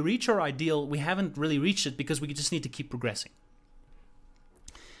ideal, when we reach our ideal, we haven't really reached it because we just need to keep progressing.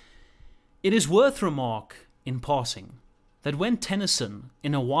 It is worth remark in passing that when Tennyson,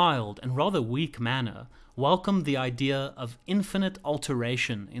 in a wild and rather weak manner, welcomed the idea of infinite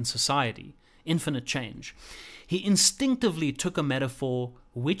alteration in society, infinite change, he instinctively took a metaphor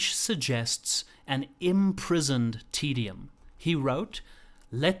which suggests an imprisoned tedium. He wrote,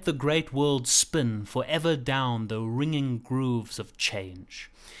 "Let the great world spin forever down the ringing grooves of change."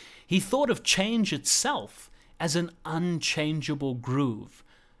 He thought of change itself as an unchangeable groove,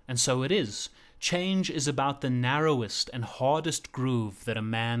 and so it is. Change is about the narrowest and hardest groove that a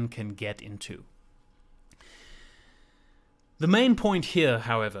man can get into. The main point here,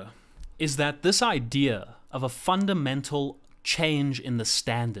 however, is that this idea of a fundamental change in the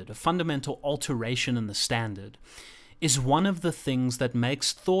standard, a fundamental alteration in the standard, is one of the things that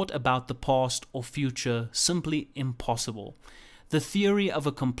makes thought about the past or future simply impossible. The theory of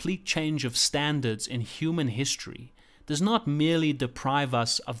a complete change of standards in human history, does not merely deprive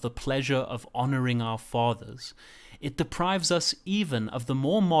us of the pleasure of honoring our fathers, it deprives us even of the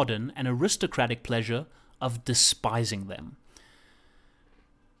more modern and aristocratic pleasure of despising them.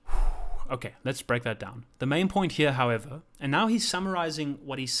 Okay, let's break that down. The main point here, however, and now he's summarizing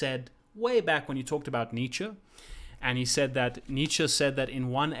what he said way back when he talked about Nietzsche, and he said that Nietzsche said that in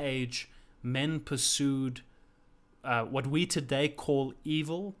one age, men pursued what we today call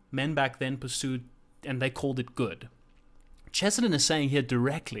evil, men back then pursued, and they called it good. Chesterton is saying here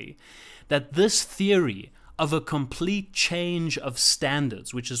directly that this theory of a complete change of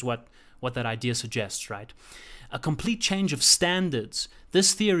standards, which is what that idea suggests, right? A complete change of standards,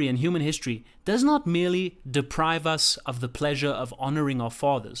 this theory in human history does not merely deprive us of the pleasure of honoring our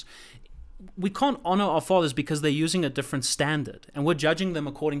fathers. We can't honor our fathers because they're using a different standard, and we're judging them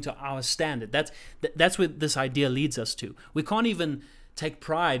according to our standard. That's what this idea leads us to. We can't even take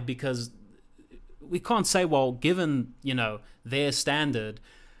pride because we can't say, well, given, their standard,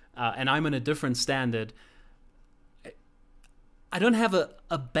 and I'm in a different standard, I don't have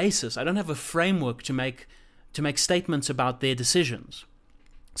a basis, I don't have a framework to make statements about their decisions,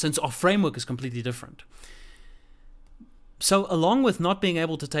 since our framework is completely different. So along with not being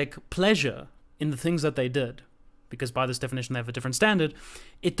able to take pleasure in the things that they did, because by this definition they have a different standard,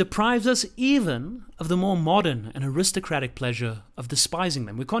 it deprives us even of the more modern and aristocratic pleasure of despising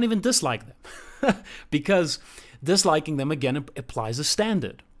them. We can't even dislike them, because disliking them, again, applies a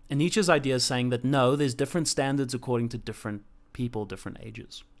standard. And Nietzsche's idea is saying that no, there's different standards according to different people, different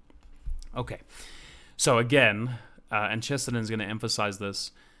ages. Okay, so again, and Chesterton is going to emphasize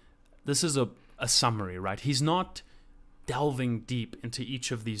this is a summary, right? He's not delving deep into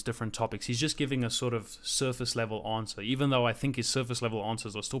each of these different topics. He's just giving a sort of surface level answer, even though I think his surface level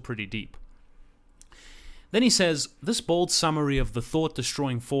answers are still pretty deep. Then he says, this bold summary of the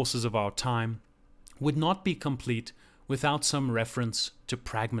thought-destroying forces of our time would not be complete without some reference to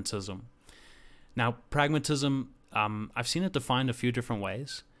pragmatism. Now, pragmatism, I've seen it defined a few different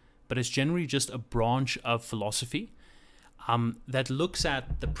ways, but it's generally just a branch of philosophy that looks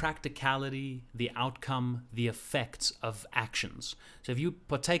at the practicality, the outcome, the effects of actions. So if you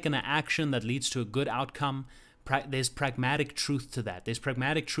partake in an action that leads to a good outcome, there's pragmatic truth to that. There's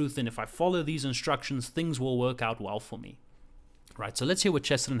pragmatic truth in if I follow these instructions, things will work out well for me. Right, so let's hear what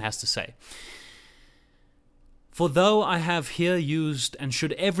Chesterton has to say. For though I have here used and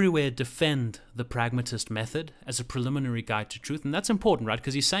should everywhere defend the pragmatist method as a preliminary guide to truth, and that's important, right?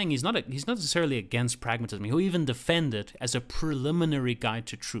 Because he's saying he's not necessarily against pragmatism. He'll even defend it as a preliminary guide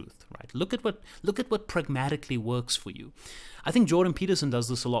to truth, right? Look at what pragmatically works for you. I think Jordan Peterson does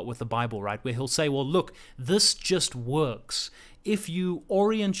this a lot with the Bible, right? Where he'll say, well, look, this just works if you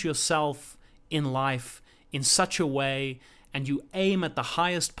orient yourself in life in such a way and you aim at the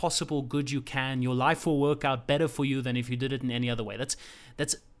highest possible good you can, your life will work out better for you than if you did it in any other way.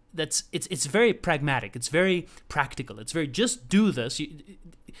 It's very pragmatic. It's very practical. It's very, just do this.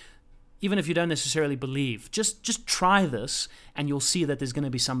 Even if you don't necessarily believe, just try this and you'll see that there's going to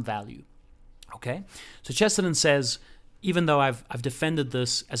be some value. Okay? So Chesterton says, even though I've defended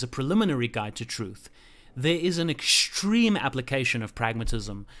this as a preliminary guide to truth, there is an extreme application of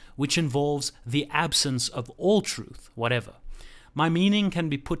pragmatism which involves the absence of all truth, whatever. My meaning can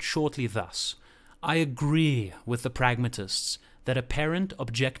be put shortly thus. I agree with the pragmatists that apparent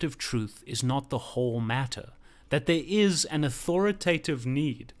objective truth is not the whole matter, that there is an authoritative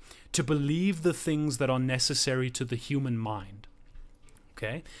need to believe the things that are necessary to the human mind.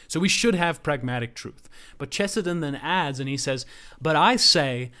 Okay? So we should have pragmatic truth. But Chesterton then adds, and he says, but I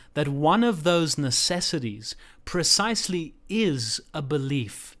say that one of those necessities precisely is a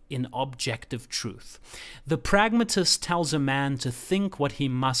belief in objective truth. The pragmatist tells a man to think what he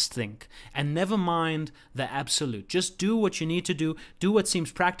must think, and never mind the absolute. Just do what you need to do what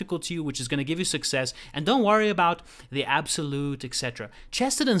seems practical to you, which is going to give you success, and don't worry about the absolute, etc.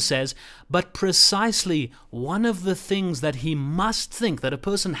 Chesterton says, but precisely one of the things that he must think, that a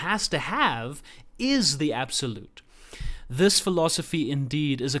person has to have, is the absolute. This philosophy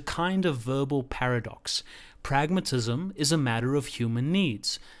indeed is a kind of verbal paradox. Pragmatism is a matter of human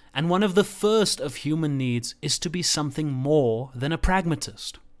needs, and one of the first of human needs is to be something more than a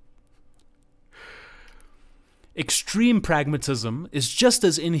pragmatist. Extreme pragmatism is just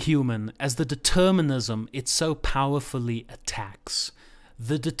as inhuman as the determinism it so powerfully attacks.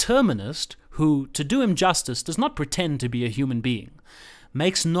 The determinist, who, to do him justice, does not pretend to be a human being,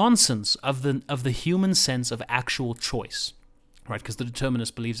 makes nonsense of the human sense of actual choice, right? Because the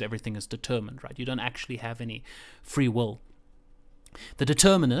determinist believes everything is determined, right? You don't actually have any free will. The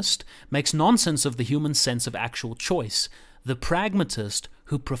determinist makes nonsense of the human sense of actual choice. The pragmatist,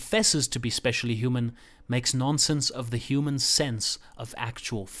 who professes to be specially human, makes nonsense of the human sense of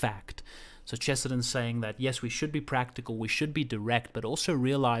actual fact. So Chesterton's saying that, yes, we should be practical, we should be direct, but also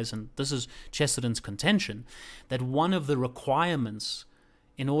realize, and this is Chesterton's contention, that one of the requirements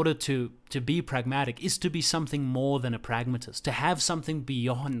in order to be pragmatic is to be something more than a pragmatist, to have something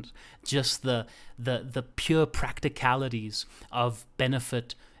beyond just the pure practicalities of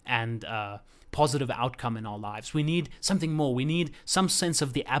benefit and positive outcome in our lives. We need something more. We need some sense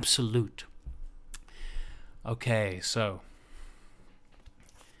of the absolute. Okay, so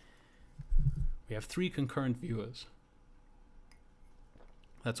we have 3 concurrent viewers.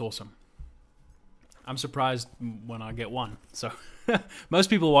 That's awesome. I'm surprised when I get 1. So most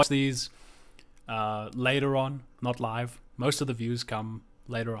people watch these later on, not live. Most of the views come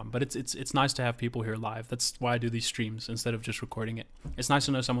later on, but it's nice to have people here live. That's why I do these streams instead of just recording it. It's nice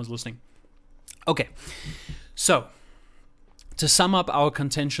to know someone's listening. Okay, so to sum up our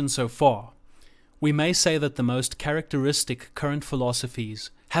contention so far, we may say that the most characteristic current philosophies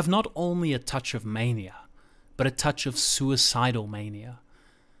have not only a touch of mania, but a touch of suicidal mania.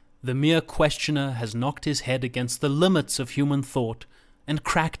 The mere questioner has knocked his head against the limits of human thought and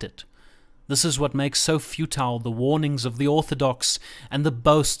cracked it. This is what makes so futile the warnings of the orthodox and the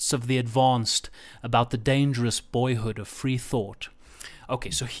boasts of the advanced about the dangerous boyhood of free thought. Okay,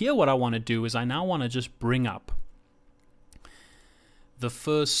 so here what I want to do is I now want to just bring up the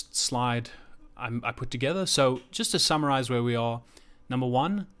first slide I put together. So just to summarize where we are, number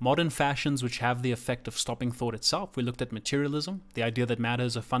 1, modern fashions which have the effect of stopping thought itself. We looked at materialism, the idea that matter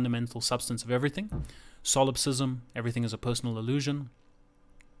is a fundamental substance of everything. Solipsism, everything is a personal illusion.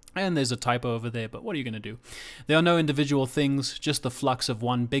 And there's a typo over there, but what are you going to do? There are no individual things, just the flux of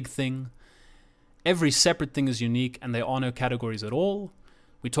one big thing. Every separate thing is unique, and there are no categories at all.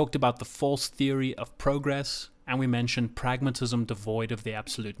 We talked about the false theory of progress, and we mentioned pragmatism devoid of the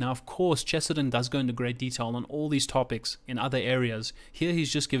absolute. Now, of course, Chesterton does go into great detail on all these topics in other areas. Here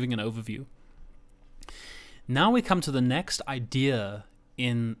he's just giving an overview. Now we come to the next idea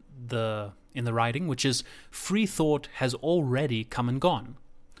in the writing, which is free thought has already come and gone.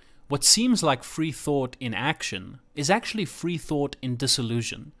 What seems like free thought in action is actually free thought in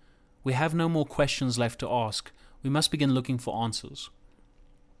disillusion. We have no more questions left to ask. We must begin looking for answers.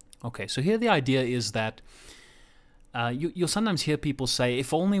 Okay, so here the idea is that you'll sometimes hear people say,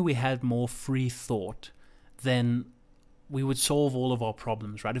 if only we had more free thought, then we would solve all of our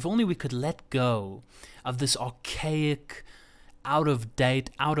problems, right? If only we could let go of this archaic, out-of-date,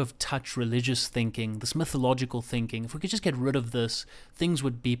 out-of-touch religious thinking, this mythological thinking. If we could just get rid of this, things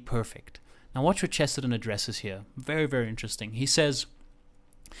would be perfect. Now watch what Chesterton addresses here. Very, very interesting. He says,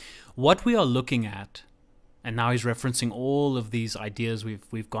 what we are looking at, and now he's referencing all of these ideas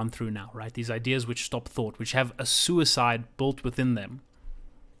we've gone through now, right? These ideas which stop thought, which have a suicide built within them.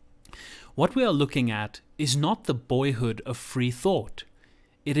 What we are looking at is not the boyhood of free thought.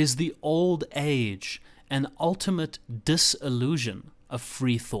 It is the old age and ultimate disillusion of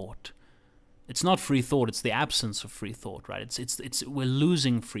free thought. It's not free thought, it's the absence of free thought, right? We're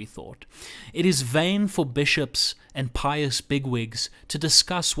losing free thought. It is vain for bishops and pious bigwigs to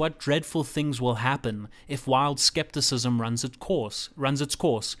discuss what dreadful things will happen if wild skepticism runs its course.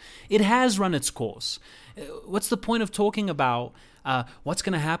 It has run its course. What's the point of talking about what's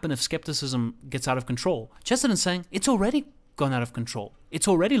going to happen if skepticism gets out of control? Chesterton's saying it's already gone out of control. It's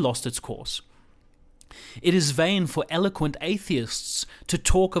already lost its course. It is vain for eloquent atheists to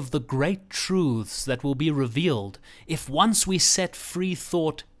talk of the great truths that will be revealed if once we set free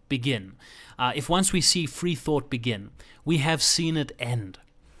thought begin. If once we see free thought begin, we have seen it end.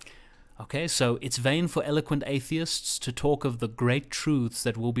 Okay, so it's vain for eloquent atheists to talk of the great truths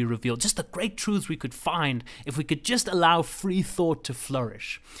that will be revealed, just the great truths we could find if we could just allow free thought to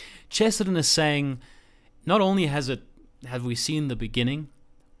flourish. Chesterton is saying, not only have we seen the beginning,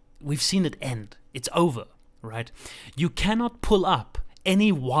 we've seen it end. It's over, right? You cannot pull up any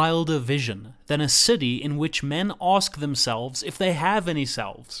wilder vision than a city in which men ask themselves if they have any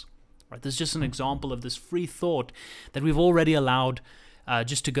selves. Right? There's just an example of this free thought that we've already allowed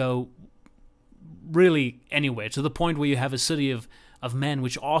just to go really anywhere, to the point where you have a city of men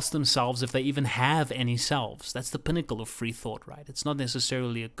which ask themselves if they even have any selves. That's the pinnacle of free thought, right? It's not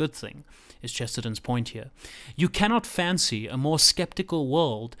necessarily a good thing, is Chesterton's point here. You cannot fancy a more skeptical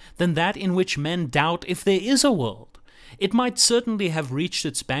world than that in which men doubt if there is a world. It might certainly have reached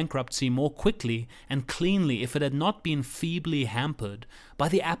its bankruptcy more quickly and cleanly if it had not been feebly hampered by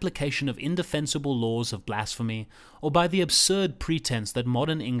the application of indefensible laws of blasphemy or by the absurd pretense that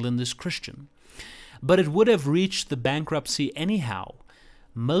modern England is Christian. But it would have reached the bankruptcy anyhow.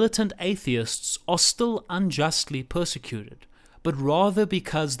 Militant atheists are still unjustly persecuted. but rather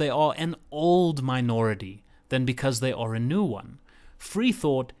because they are an old minority than because they are a new one. Free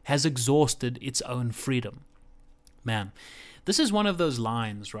thought has exhausted its own freedom. Man, this is one of those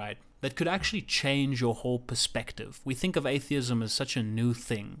lines, right, that could actually change your whole perspective. We think of atheism as such a new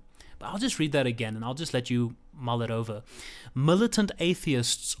thing. But I'll just read that again and I'll just let you mull it over. Militant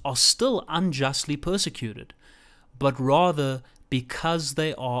atheists are still unjustly persecuted, but rather because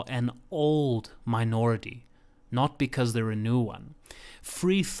they are an old minority, not because they're a new one.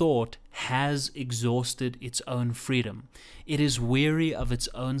 Free thought has exhausted its own freedom. It is weary of its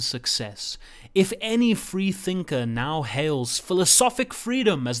own success. If any free thinker now hails philosophic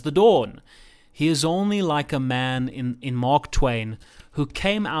freedom as the dawn, he is only like a man in Mark Twain who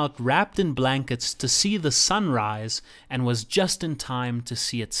came out wrapped in blankets to see the sun rise and was just in time to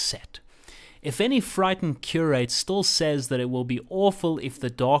see it set. If any frightened curate still says that it will be awful if the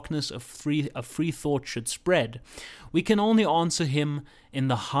darkness of free thought should spread, we can only answer him in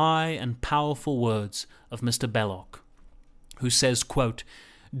the high and powerful words of Mr. Belloc, who says, quote,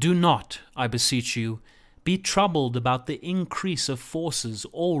 "Do not, I beseech you, be troubled about the increase of forces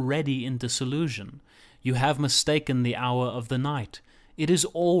already in dissolution. You have mistaken the hour of the night. It is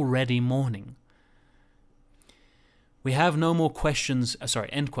already morning. We have no more questions,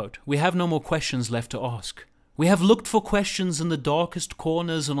 end quote. We have no more questions left to ask. We have looked for questions in the darkest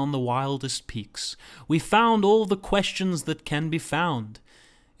corners and on the wildest peaks. We found all the questions that can be found.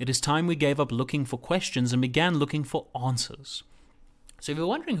 It is time we gave up looking for questions and began looking for answers." So if you're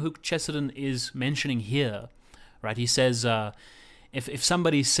wondering who Chesterton is mentioning here, right, he says, if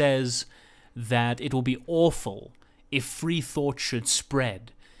somebody says that it will be awful if free thought should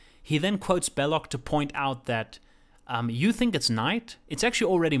spread, he then quotes Belloc to point out that you think it's night, it's actually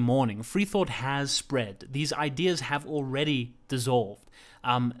already morning. Free thought has spread. These ideas have already dissolved.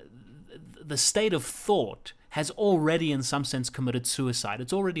 The state of thought has already, in some sense, committed suicide.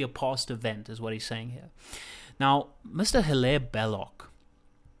 It's already a past event, is what he's saying here. Now, Mr. Hilaire Belloc,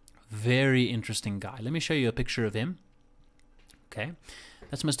 very interesting guy. Let me show you a picture of him. Okay,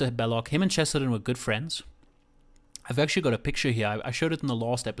 that's Mr. Belloc. Him and Chesterton were good friends. I've actually got a picture here. I showed it in the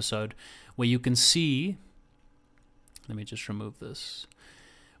last episode where you can see... Let me just remove this.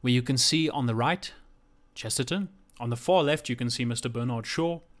 Where you can see on the right, Chesterton. On the far left, you can see Mr. Bernard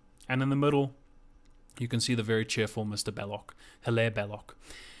Shaw. And in the middle, you can see the very cheerful Mr. Belloc, Hilaire Belloc.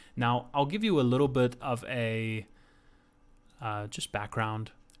 Now, I'll give you a little bit of a just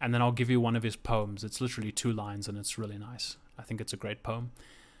background, and then I'll give you one of his poems. It's literally 2 lines, and it's really nice. I think it's a great poem.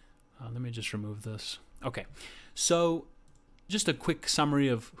 Let me just remove this. Okay, so just a quick summary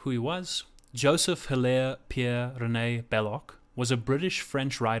of who he was. Joseph Hilaire Pierre René Belloc was a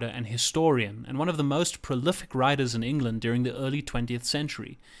British-French writer and historian, and one of the most prolific writers in England during the early 20th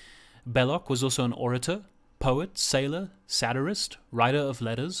century. Belloc was also an orator, poet, sailor, satirist, writer of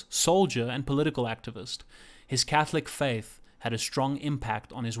letters, soldier, and political activist. His Catholic faith had a strong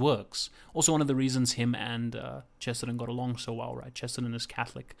impact on his works. Also one of the reasons him and Chesterton got along so well, right? Chesterton is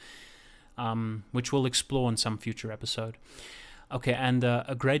Catholic, which we'll explore in some future episode. Okay, and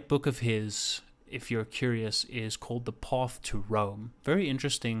a great book of his, if you're curious, is called The Path to Rome. Very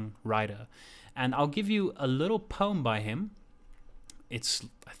interesting writer. And I'll give you a little poem by him. It's,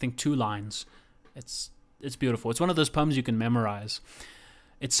 I think, 2 lines. It's beautiful. It's one of those poems you can memorize.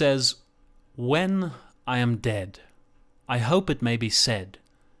 It says, "When I am dead, I hope it may be said,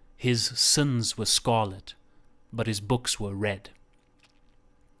 his sins were scarlet, but his books were red.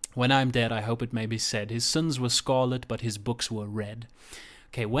 When I am dead, I hope it may be said, his sins were scarlet, but his books were red."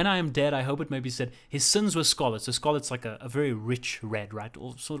 Okay, when I am dead, I hope it may be said, his sins were scarlet. So scarlet's like a very rich red, right?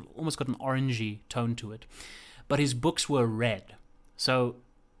 Sort of almost got an orangey tone to it. But his books were red. So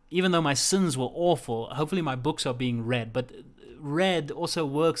even though my sins were awful, hopefully my books are being read. But red also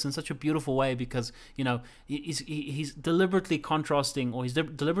works in such a beautiful way because, you know, he's deliberately contrasting, or he's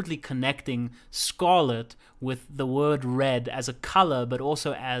deliberately connecting scarlet with the word red as a color, but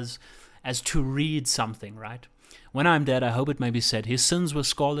also as to read something, right? When I'm dead, I hope it may be said, his sins were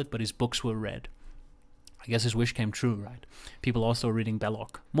scarlet, but his books were red. I guess his wish came true, right? People are still reading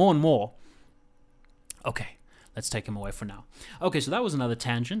Belloc. More and more. Okay, let's take him away for now. Okay, so that was another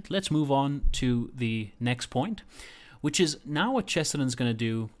tangent. Let's move on to the next point, which is now what Chesterton's going to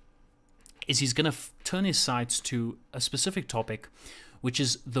do is he's going to turn his sights to a specific topic, which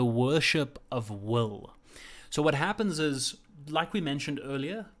is the worship of will. So what happens is, like we mentioned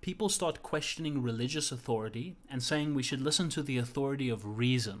earlier, people start questioning religious authority and saying we should listen to the authority of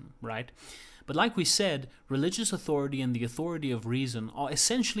reason, right? But like we said, religious authority and the authority of reason are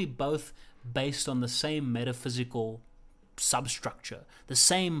essentially both based on the same metaphysical substructure, the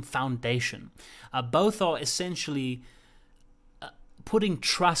same foundation. Both are essentially putting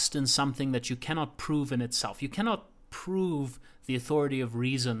trust in something that you cannot prove in itself. You cannot prove the authority of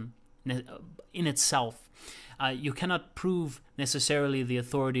reason in itself. You cannot prove necessarily the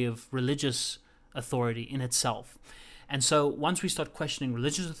authority of religious authority in itself. And so once we start questioning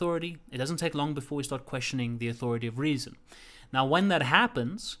religious authority, it doesn't take long before we start questioning the authority of reason. Now, when that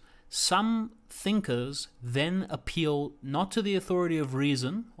happens, some thinkers then appeal not to the authority of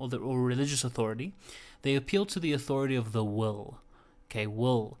reason or religious authority. They appeal to the authority of the will. Okay,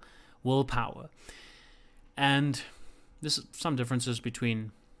 willpower. And there's some differences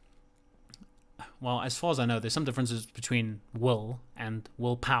between, well, as far as I know, there's some differences between will and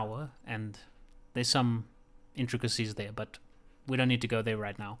willpower, and there's some intricacies there, but we don't need to go there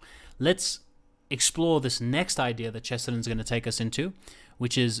right now. Let's explore this next idea that Chesterton's going to take us into,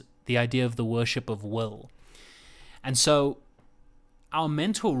 which is the idea of the worship of will. And so our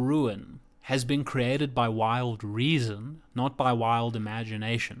mental ruin has been created by wild reason, not by wild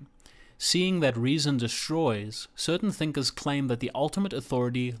imagination. Seeing that reason destroys, certain thinkers claim that the ultimate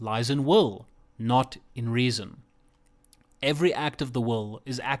authority lies in will, not in reason. Every act of the will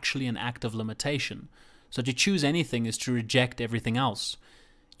is actually an act of limitation, so to choose anything is to reject everything else.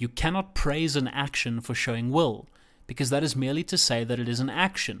 You cannot praise an action for showing will, because that is merely to say that it is an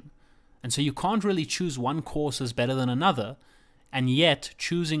action. And so you can't really choose one course as better than another, and yet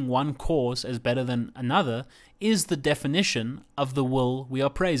choosing one course as better than another is the definition of the will we are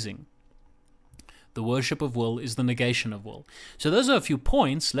praising. The worship of will is the negation of will. So those are a few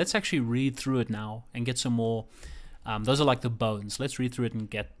points. Let's actually read through it now and get some more. Those are like the bones. Let's read through it and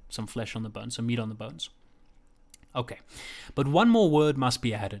get some flesh on the bones, some meat on the bones. Okay, but one more word must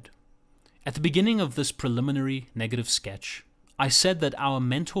be added. At the beginning of this preliminary negative sketch, I said that our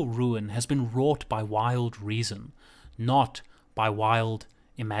mental ruin has been wrought by wild reason, not by wild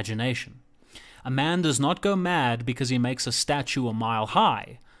imagination. A man does not go mad because he makes a statue a mile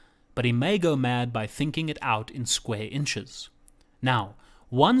high, but he may go mad by thinking it out in square inches. Now,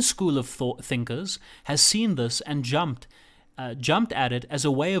 one school of thinkers has seen this and jumped at it as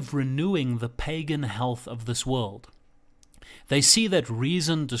a way of renewing the pagan health of this world. They see that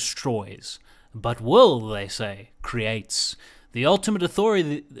reason destroys, but will, they say, creates. The ultimate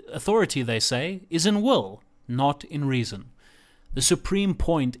authority, they say, is in will, not in reason. The supreme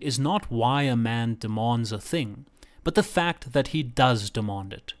point is not why a man demands a thing, but the fact that he does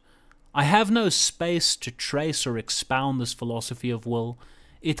demand it. I have no space to trace or expound this philosophy of will.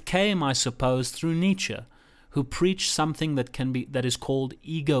 It came, I suppose, through Nietzsche, who preached something that is called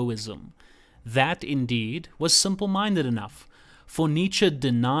egoism. That, indeed, was simple-minded enough, for Nietzsche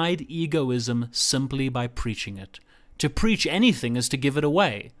denied egoism simply by preaching it. To preach anything is to give it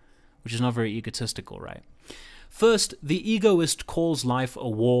away, which is not very egotistical, right? First, the egoist calls life a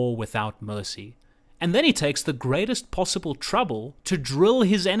war without mercy, and then he takes the greatest possible trouble to drill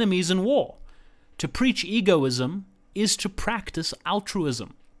his enemies in war. To preach egoism is to practice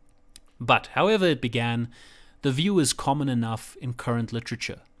altruism. But, however it began, the view is common enough in current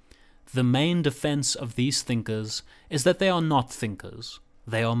literature. The main defense of these thinkers is that they are not thinkers,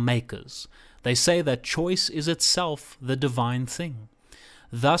 they are makers. They say that choice is itself the divine thing.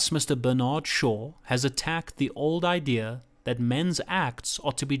 Thus Mr. Bernard Shaw has attacked the old idea that men's acts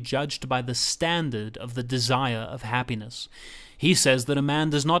ought to be judged by the standard of the desire of happiness. He says that a man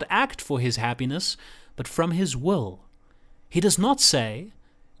does not act for his happiness, but from his will. He does not say,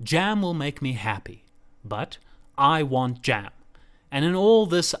 jam will make me happy, but I want jam. And in all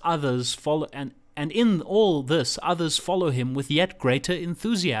this others follow him with yet greater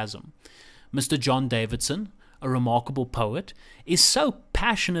enthusiasm. Mr. John Davidson, a remarkable poet, is so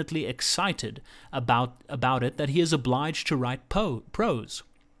passionately excited about it that he is obliged to write prose.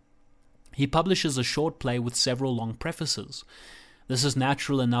 He publishes a short play with several long prefaces. This is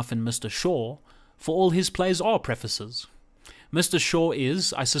natural enough in Mr. Shaw, for all his plays are prefaces. Mr. Shaw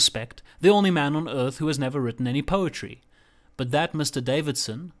is, I suspect, the only man on earth who has never written any poetry. But that Mr.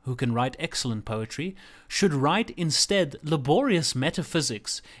 Davidson, who can write excellent poetry, should write instead laborious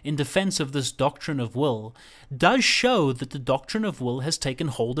metaphysics in defense of this doctrine of will, does show that the doctrine of will has taken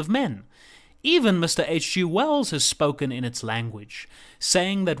hold of men. Even Mr. H.G. Wells has spoken in its language,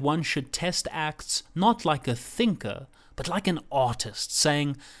 saying that one should test acts not like a thinker, but like an artist,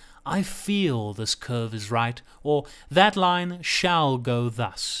 saying, I feel this curve is right, or that line shall go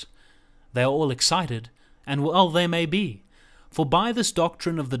thus. They are all excited, and well they may be. For by this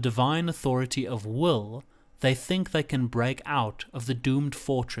doctrine of the divine authority of will, they think they can break out of the doomed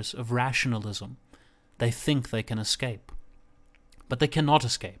fortress of rationalism. They think they can escape. But they cannot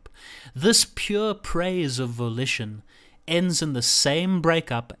escape. This pure praise of volition ends in the same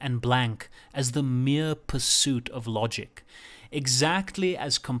breakup and blank as the mere pursuit of logic. Exactly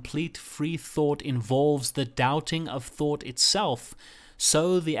as complete free thought involves the doubting of thought itself,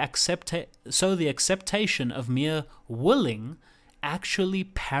 so the acceptation of mere willing actually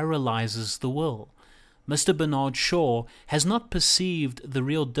paralyzes the will. Mr. Bernard Shaw has not perceived the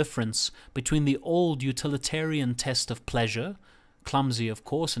real difference between the old utilitarian test of pleasure, clumsy of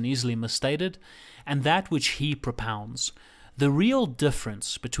course and easily misstated, and that which he propounds. The real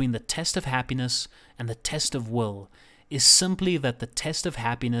difference between the test of happiness and the test of will is simply that the test of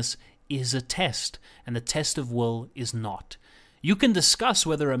happiness is a test and the test of will is not. You can discuss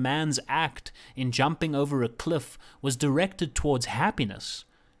whether a man's act in jumping over a cliff was directed towards happiness.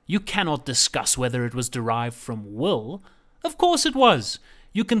 You cannot discuss whether it was derived from will. Of course it was.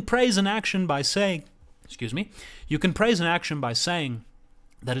 You can praise an action by saying, you can praise an action by saying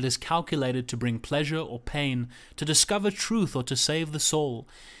that it is calculated to bring pleasure or pain, to discover truth or to save the soul.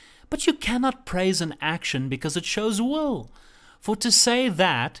 But you cannot praise an action because it shows will. For to say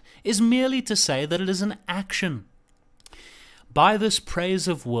that is merely to say that it is an action. By this praise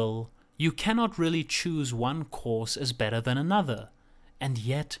of will, you cannot really choose one course as better than another. And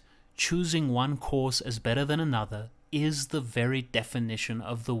yet, choosing one course as better than another is the very definition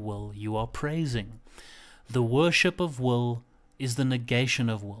of the will you are praising. The worship of will is the negation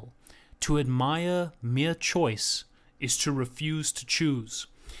of will. To admire mere choice is to refuse to choose.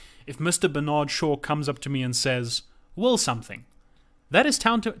 If Mr. Bernard Shaw comes up to me and says, "Will something," that is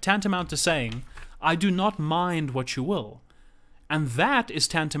tantamount to saying, "I do not mind what you will." And that is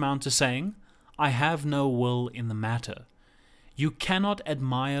tantamount to saying, "I have no will in the matter." You cannot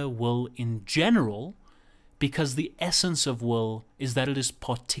admire will in general because the essence of will is that it is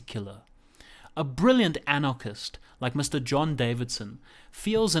particular. A brilliant anarchist like Mr. John Davidson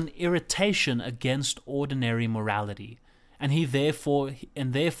feels an irritation against ordinary morality, and therefore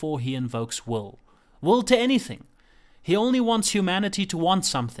he invokes will. Will to anything. He only wants humanity to want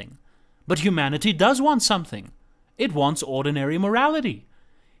something. But humanity does want something. It wants ordinary morality.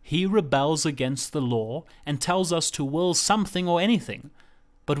 He rebels against the law and tells us to will something or anything.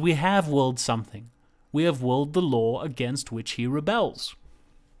 But we have willed something. We have willed the law against which he rebels.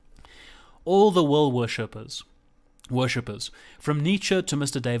 All the will worshippers, from Nietzsche to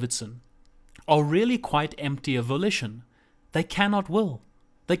Mr. Davidson, are really quite empty of volition. They cannot will.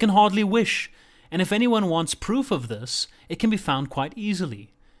 They can hardly wish. And if anyone wants proof of this, it can be found quite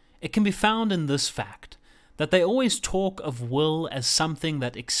easily. It can be found in this fact, that they always talk of will as something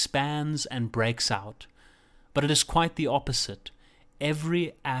that expands and breaks out. But it is quite the opposite.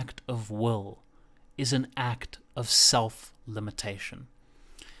 Every act of will is an act of self-limitation.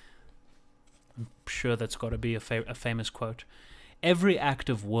 I'm sure that's got to be a famous quote. Every act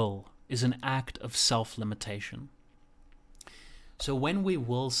of will is an act of self-limitation. So when we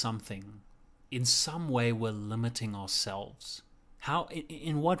will something, in some way we're limiting ourselves. How?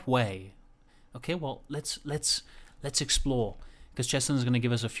 In what way? Okay, well, let's explore, because Chesterton is going to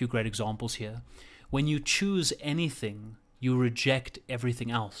give us a few great examples here. When you choose anything, you reject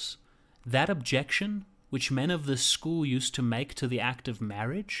everything else. That objection, which men of this school used to make to the act of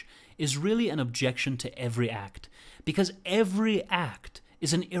marriage, is really an objection to every act, because every act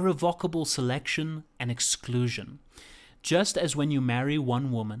is an irrevocable selection and exclusion. Just as when you marry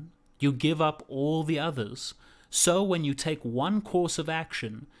one woman, you give up all the others, so when you take one course of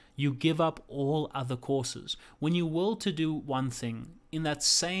action, you give up all other courses. When you will to do one thing, in that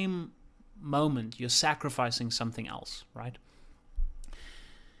same moment, you're sacrificing something else, right?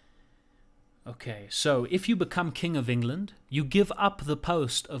 Okay, so if you become King of England, you give up the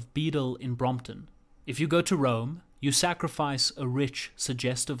post of beadle in Brompton. If you go to Rome, you sacrifice a rich,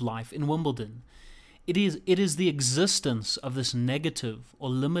 suggestive life in Wimbledon. It is the existence of this negative or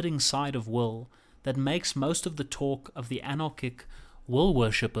limiting side of will that makes most of the talk of the anarchic will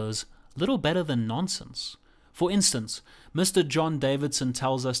worshippers little better than nonsense. For instance, Mr. John Davidson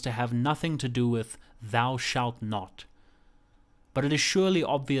tells us to have nothing to do with "thou shalt not." But it is surely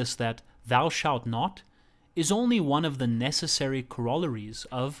obvious that "thou shalt not" is only one of the necessary corollaries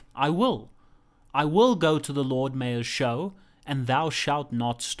of "I will." I will go to the Lord Mayor's show, and thou shalt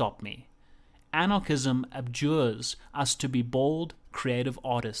not stop me. Anarchism abjures us to be bold, creative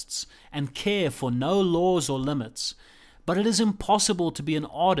artists and care for no laws or limits. But it is impossible to be an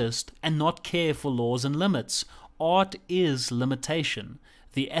artist and not care for laws and limits. Art is limitation.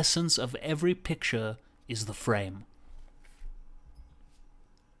 The essence of every picture is the frame.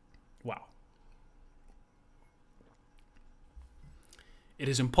 Wow. It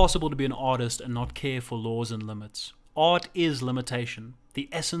is impossible to be an artist and not care for laws and limits. Art is limitation. The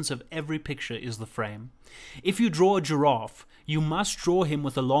essence of every picture is the frame. If you draw a giraffe, you must draw him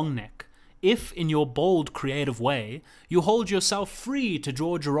with a long neck. If, in your bold, creative way, you hold yourself free to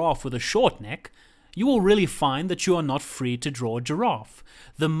draw a giraffe with a short neck, you will really find that you are not free to draw a giraffe.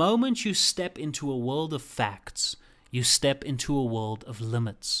 The moment you step into a world of facts, you step into a world of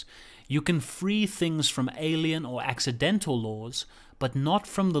limits. You can free things from alien or accidental laws, but not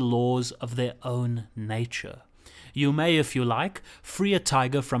from the laws of their own nature. You may, if you like, free a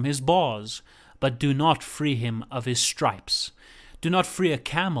tiger from his bars, but do not free him of his stripes. Do not free a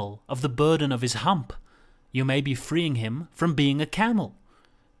camel of the burden of his hump. You may be freeing him from being a camel.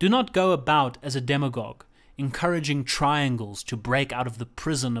 Do not go about as a demagogue, encouraging triangles to break out of the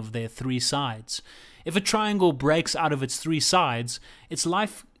prison of their three sides. If a triangle breaks out of its three sides, its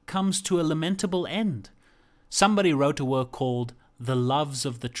life comes to a lamentable end. Somebody wrote a work called The Loves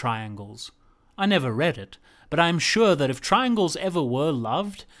of the Triangles. I never read it, but I am sure that if triangles ever were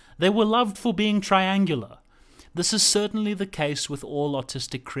loved, they were loved for being triangular. This is certainly the case with all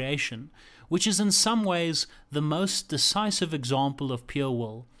artistic creation, which is in some ways the most decisive example of pure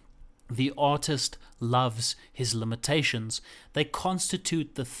will. The artist loves his limitations. They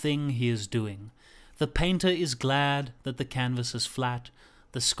constitute the thing he is doing. The painter is glad that the canvas is flat.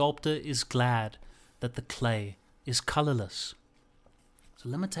 The sculptor is glad that the clay is colorless. So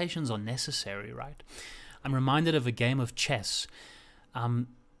limitations are necessary, right? I'm reminded of a game of chess.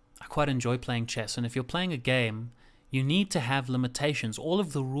 I quite enjoy playing chess, and if you're playing a game, you need to have limitations. All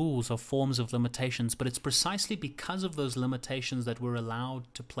of the rules are forms of limitations, but it's precisely because of those limitations that we're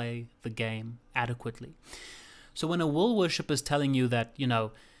allowed to play the game adequately. So when a will worshipper is telling you that,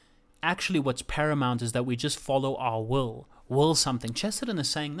 actually what's paramount is that we just follow our will something, Chesterton is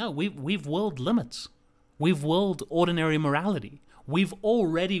saying, no, we've willed limits. We've willed ordinary morality. We've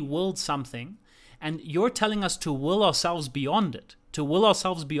already willed something, and you're telling us to will ourselves beyond it, to will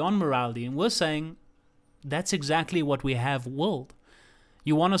ourselves beyond morality, and we're saying that's exactly what we have willed.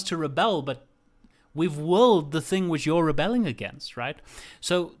 You want us to rebel, but we've willed the thing which you're rebelling against, right?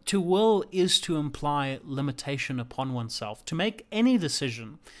 So to will is to imply limitation upon oneself. To make any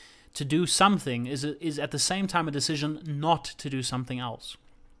decision to do something is at the same time a decision not to do something else.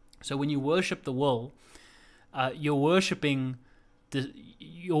 So when you worship the will, you're worshiping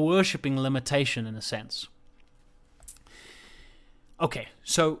limitation in a sense. Okay,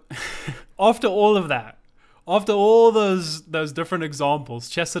 so after all of that, after all those different examples,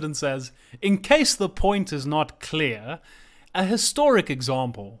 Chesterton says, in case the point is not clear, a historic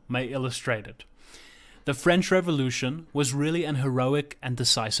example may illustrate it. The French Revolution was really an heroic and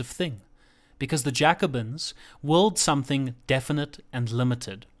decisive thing, because the Jacobins willed something definite and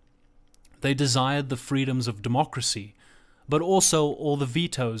limited. They desired the freedoms of democracy, but also all the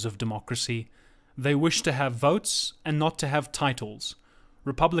vetoes of democracy. They wished to have votes and not to have titles.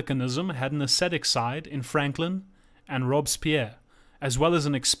 Republicanism had an ascetic side in Franklin and Robespierre, as well as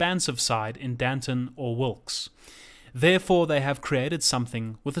an expansive side in Danton or Wilkes. Therefore, they have created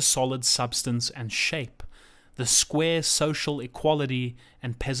something with a solid substance and shape, the square social equality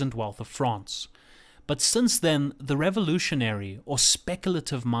and peasant wealth of France. But since then, the revolutionary or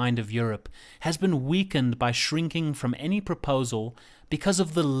speculative mind of Europe has been weakened by shrinking from any proposal because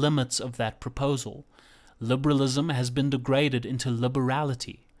of the limits of that proposal. Liberalism has been degraded into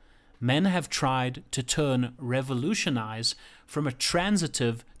liberality. Men have tried to turn revolutionize from a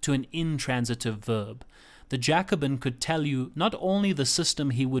transitive to an intransitive verb. The Jacobin could tell you not only the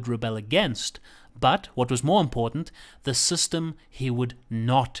system he would rebel against, but, what was more important, the system he would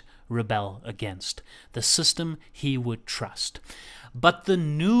not rebel against, the system he would trust. But the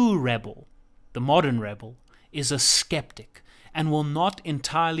new rebel, the modern rebel, is a skeptic and will not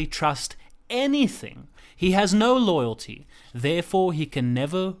entirely trust anything. He has no loyalty, therefore he can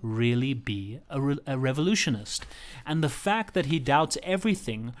never really be a revolutionist. And the fact that he doubts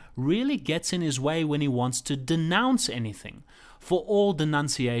everything really gets in his way when he wants to denounce anything, for all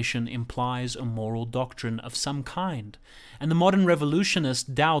denunciation implies a moral doctrine of some kind. And the modern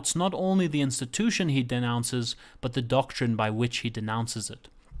revolutionist doubts not only the institution he denounces, but the doctrine by which he denounces it.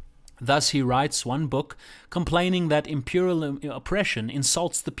 Thus he writes one book complaining that imperial oppression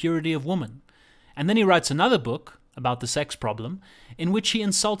insults the purity of woman. And then he writes another book about the sex problem in which he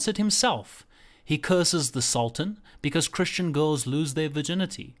insults it himself. He curses the Sultan because Christian girls lose their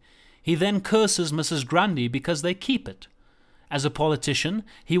virginity. He then curses Mrs. Grundy because they keep it. As a politician,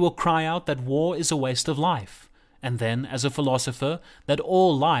 he will cry out that war is a waste of life, and then, as a philosopher, that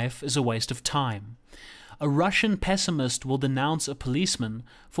all life is a waste of time. A Russian pessimist will denounce a policeman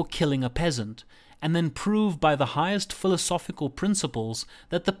for killing a peasant, and then prove by the highest philosophical principles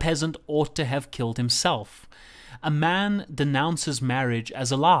that the peasant ought to have killed himself. A man denounces marriage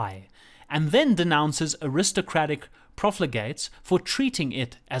as a lie, and then denounces aristocratic profligates for treating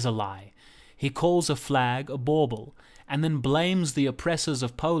it as a lie. He calls a flag a bauble, and then blames the oppressors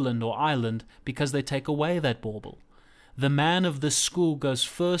of Poland or Ireland because they take away that bauble. The man of this school goes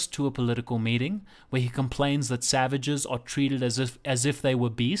first to a political meeting where he complains that savages are treated as if they were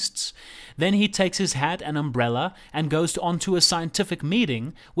beasts. Then he takes his hat and umbrella and goes on to a scientific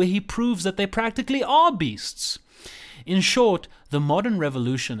meeting where he proves that they practically are beasts. In short, the modern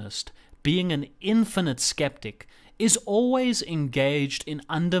revolutionist, being an infinite skeptic, is always engaged in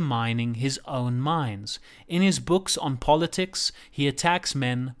undermining his own minds. In his books on politics, he attacks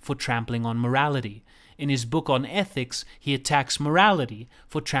men for trampling on morality. In his book on ethics, he attacks morality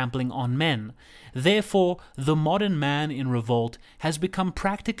for trampling on men. Therefore, the modern man in revolt has become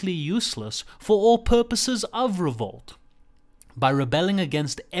practically useless for all purposes of revolt. By rebelling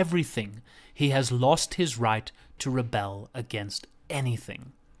against everything, he has lost his right to rebel against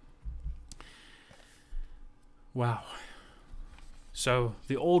anything. Wow. So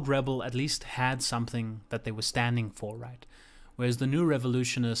the old rebel at least had something that they were standing for, right? Whereas the new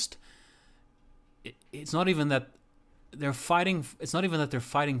revolutionist, it's not even that they're fighting. It's not even that they're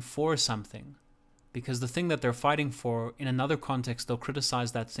fighting for something, because the thing that they're fighting for, in another context, they'll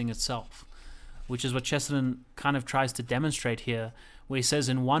criticize that thing itself, which is what Chesterton kind of tries to demonstrate here, where he says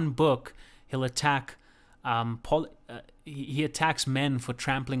in one book he'll attack, he attacks men for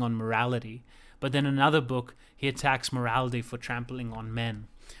trampling on morality, but then in another book he attacks morality for trampling on men.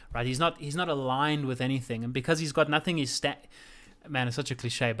 Right? He's not aligned with anything, and because he's got nothing, man, it's such a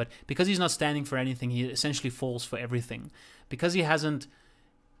cliche, but because he's not standing for anything, he essentially falls for everything. Because he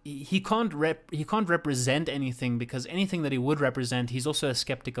can't represent anything, because anything that he would represent, he's also a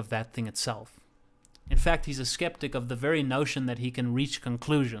skeptic of that thing itself. In fact, he's a skeptic of the very notion that he can reach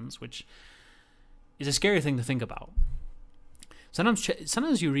conclusions, which is a scary thing to think about.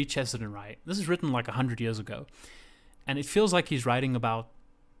 Sometimes you read Chesterton, right? This is written like 100 years ago, and it feels like he's writing about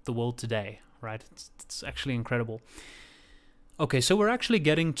the world today, right? It's actually incredible. Okay, so we're actually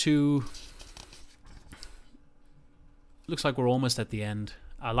getting to... Looks like we're almost at the end.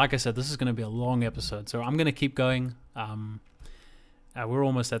 Like I said, this is going to be a long episode, so I'm going to keep going. We're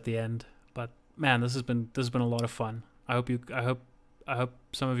almost at the end, but man, this has been a lot of fun. I hope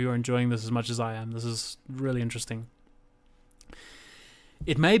some of you are enjoying this as much as I am. This is really interesting.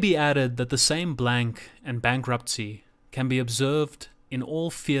 It may be added that the same blank and bankruptcy can be observed in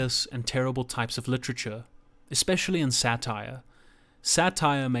all fierce and terrible types of literature, especially in satire.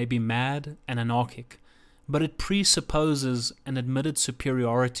 Satire may be mad and anarchic, but it presupposes an admitted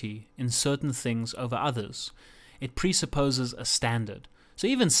superiority in certain things over others. It presupposes a standard. So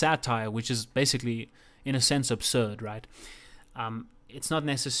even satire, which is basically, in a sense, absurd, right? It's not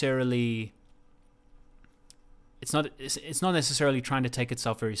necessarily trying to take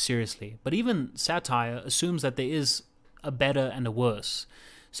itself very seriously. But even satire assumes that there is a better and a worse.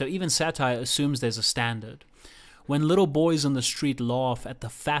 So even satire assumes there's a standard. When little boys on the street laugh at the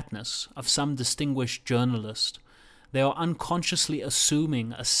fatness of some distinguished journalist, they are unconsciously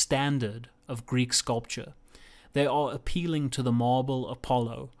assuming a standard of Greek sculpture. They are appealing to the marble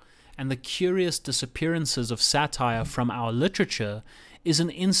Apollo, and the curious disappearances of satire from our literature is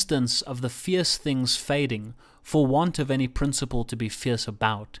an instance of the fierce things fading for want of any principle to be fierce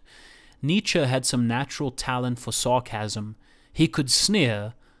about. Nietzsche had some natural talent for sarcasm. He could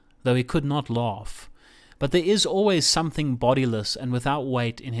sneer, though he could not laugh. But there is always something bodiless and without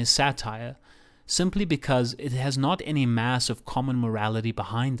weight in his satire, simply because it has not any mass of common morality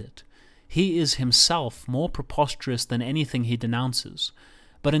behind it. He is himself more preposterous than anything he denounces.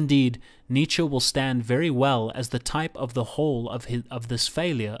 But indeed, Nietzsche will stand very well as the type of the whole of this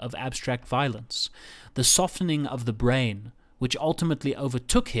failure of abstract violence. The softening of the brain, which ultimately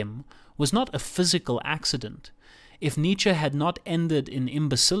overtook him, was not a physical accident. If Nietzsche had not ended in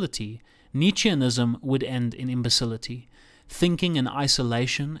imbecility, Nietzscheanism would end in imbecility. Thinking in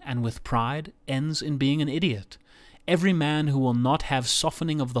isolation and with pride ends in being an idiot. Every man who will not have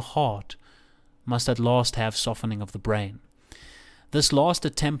softening of the heart must at last have softening of the brain. This last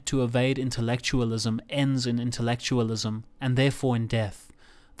attempt to evade intellectualism ends in intellectualism, and therefore in death.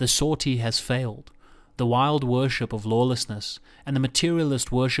 The sortie has failed. The wild worship of lawlessness and the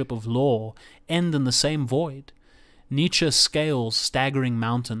materialist worship of law end in the same void. Nietzsche scales staggering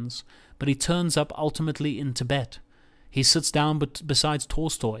mountains, but he turns up ultimately in Tibet. He sits down beside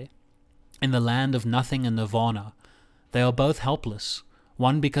Tolstoy in the land of nothing and nirvana. They are both helpless,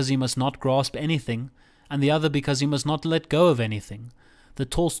 one because he must not grasp anything, and the other because he must not let go of anything. The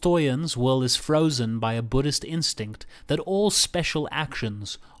Tolstoyan's will is frozen by a Buddhist instinct that all special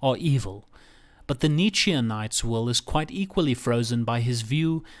actions are evil. But the Nietzscheanite's will is quite equally frozen by his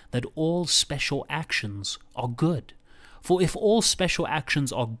view that all special actions are good. For if all special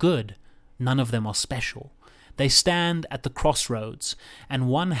actions are good, none of them are special. They stand at the crossroads, and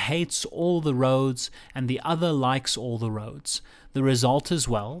one hates all the roads, and the other likes all the roads. The result is,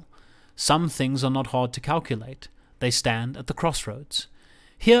 well, some things are not hard to calculate. They stand at the crossroads.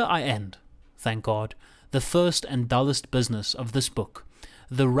 Here I end, thank God, the first and dullest business of this book,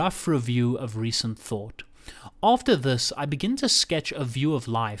 the rough review of recent thought. After this, I begin to sketch a view of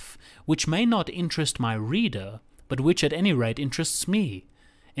life which may not interest my reader, but which at any rate interests me.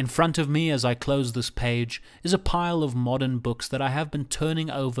 In front of me, as I close this page, is a pile of modern books that I have been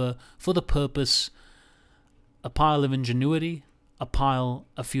turning over for the purpose, a pile of ingenuity, a pile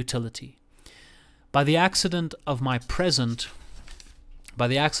of futility. By the accident of my present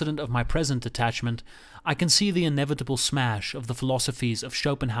attachment, I can see the inevitable smash of the philosophies of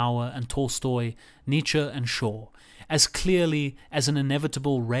Schopenhauer and Tolstoy, Nietzsche and Shaw, as clearly as an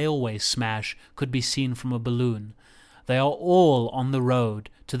inevitable railway smash could be seen from a balloon. They are all on the road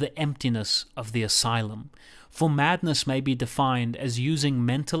to the emptiness of the asylum, for madness may be defined as using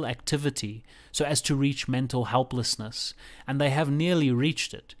mental activity so as to reach mental helplessness, and they have nearly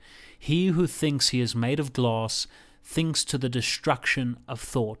reached it. He who thinks he is made of glass thinks to the destruction of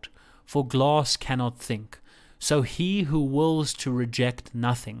thought, for glass cannot think. So he who wills to reject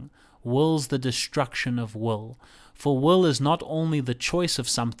nothing wills the destruction of will, for will is not only the choice of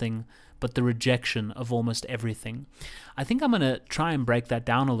something, but the rejection of almost everything. I think I'm going to try and break that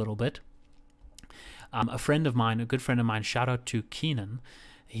down a little bit. A good friend of mine, shout out to Keenan,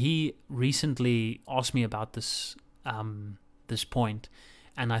 he recently asked me about this point,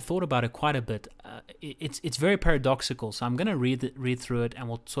 and I thought about it quite a bit. It's very paradoxical, so I'm going to read through it, and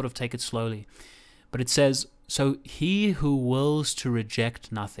we'll sort of take it slowly. But it says, so he who wills to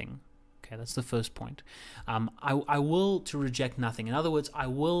reject nothing. Okay, that's the first point. I will to reject nothing. In other words, I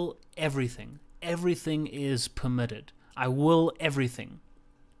will everything. Everything is permitted. I will everything.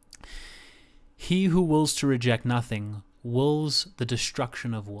 He who wills to reject nothing wills the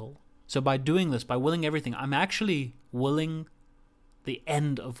destruction of will. So by doing this, by willing everything, I'm actually willing the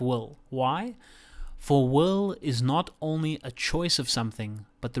end of will. Why? For will is not only a choice of something,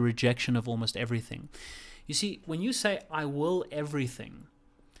 but the rejection of almost everything. You see, when you say, I will everything,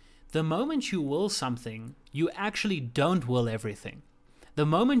 the moment you will something, you actually don't will everything. The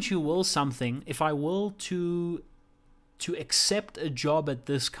moment you will something, if I will to accept a job at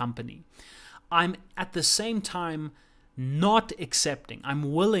this company, I'm at the same time not accepting.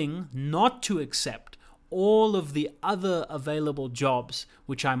 I'm willing not to accept all of the other available jobs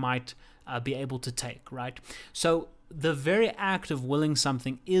which I might be able to take, right? So the very act of willing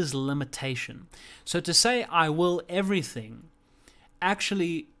something is limitation. So to say I will everything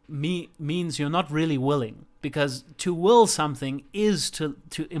actually means you're not really willing, because to will something is to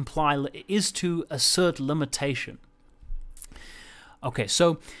assert limitation. Okay,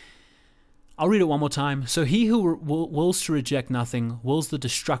 so I'll read it one more time. So he who wills to reject nothing wills the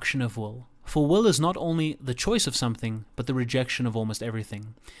destruction of will. For will is not only the choice of something, but the rejection of almost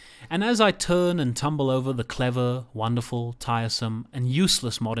everything. And as I turn and tumble over the clever, wonderful, tiresome, and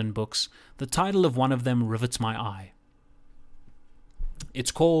useless modern books, the title of one of them rivets my eye.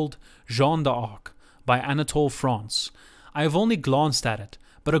 It's called Jeanne d'Arc by Anatole France. I have only glanced at it,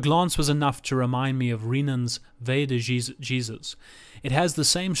 but a glance was enough to remind me of Renan's Veille de Jesus. It has the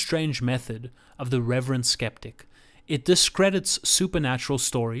same strange method of the reverent skeptic. It discredits supernatural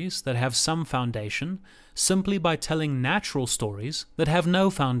stories that have some foundation simply by telling natural stories that have no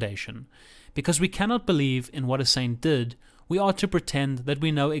foundation. Because we cannot believe in what a saint did, we ought to pretend that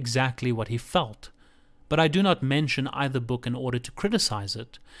we know exactly what he felt. But I do not mention either book in order to criticize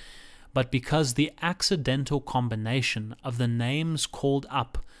it, but because the accidental combination of the names called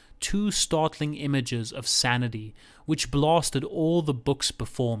up two startling images of sanity which blasted all the books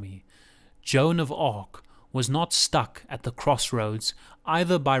before me. Joan of Arc was not stuck at the crossroads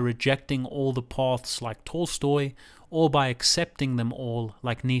either by rejecting all the paths like Tolstoy or by accepting them all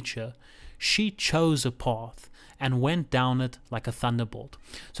like Nietzsche. She chose a path and went down it like a thunderbolt.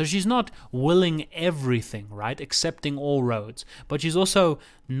 So she's not willing everything, right? Accepting all roads, but she's also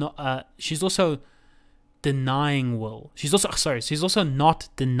not, she's also denying will. She's also not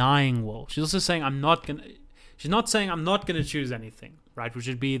denying will. She's also saying she's not saying I'm not gonna choose anything, right? Which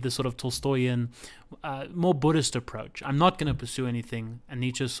would be the sort of Tolstoyan, more Buddhist approach. I'm not gonna pursue anything, and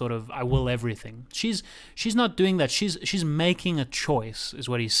Nietzsche's sort of I will everything. She's not doing that. She's making a choice, is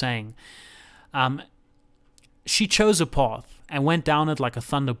what he's saying. She chose a path and went down it like a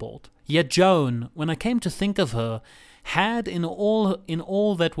thunderbolt. Yet Joan, when I came to think of her, had in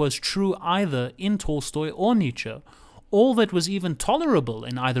all that was true either in Tolstoy or Nietzsche, all that was even tolerable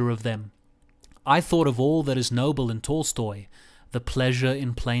in either of them. I thought of all that is noble in Tolstoy, the pleasure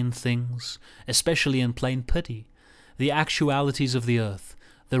in plain things, especially in plain pity, the actualities of the earth,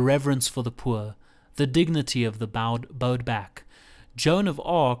 the reverence for the poor, the dignity of the bowed back. Joan of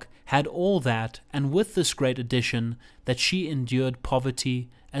Arc had all that, and with this great addition, that she endured poverty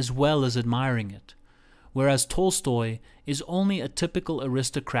as well as admiring it. Whereas Tolstoy is only a typical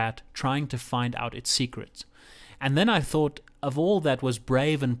aristocrat trying to find out its secrets. And then I thought of all that was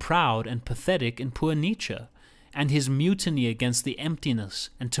brave and proud and pathetic in poor Nietzsche, and his mutiny against the emptiness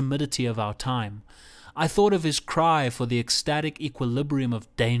and timidity of our time. I thought of his cry for the ecstatic equilibrium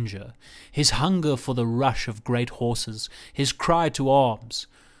of danger, his hunger for the rush of great horses, his cry to arms.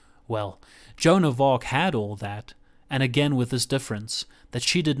 Well, Joan of Arc had all that, and again with this difference, that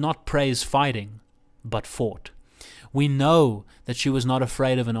she did not praise fighting, but fought. We know that she was not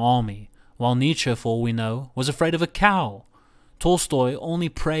afraid of an army, while Nietzsche, for all we know, was afraid of a cow. Tolstoy only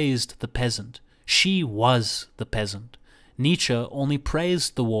praised the peasant. She was the peasant. Nietzsche only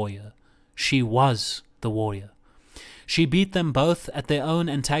praised the warrior. She was the warrior. She beat them both at their own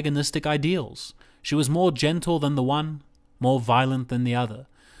antagonistic ideals. She was more gentle than the one, more violent than the other.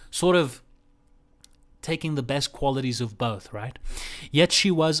 Sort of taking the best qualities of both, right? Yet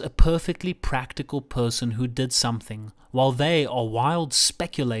she was a perfectly practical person who did something, while they are wild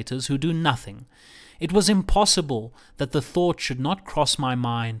speculators who do nothing. It was impossible that the thought should not cross my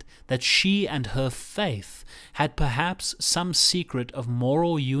mind that she and her faith had perhaps some secret of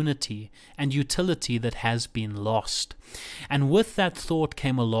moral unity and utility that has been lost. And with that thought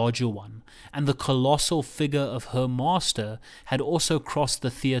came a larger one, and the colossal figure of her master had also crossed the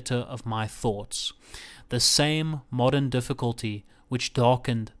theatre of my thoughts. The same modern difficulty which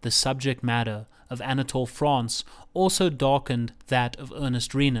darkened the subject matter of Anatole France also darkened that of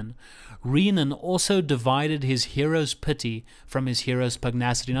Ernest Renan. Renan also divided his hero's pity from his hero's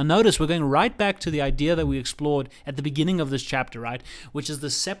pugnacity. Now notice we're going right back to the idea that we explored at the beginning of this chapter, right? Which is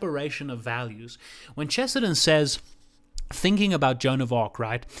the separation of values. When Chesterton says, thinking about Joan of Arc,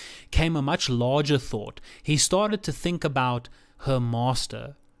 right, came a much larger thought. He started to think about her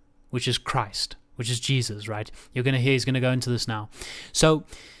master, which is Christ, which is Jesus, right? You're going to hear, he's going to go into this now. So,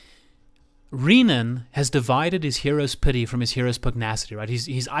 Renan has divided his hero's pity from his hero's pugnacity, right?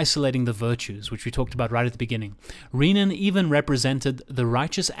 He's isolating the virtues, which we talked about right at the beginning. Renan even represented the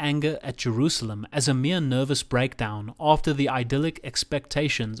righteous anger at Jerusalem as a mere nervous breakdown after the idyllic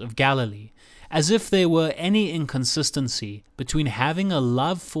expectations of Galilee, as if there were any inconsistency between having a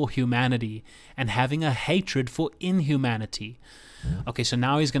love for humanity and having a hatred for inhumanity. Okay, so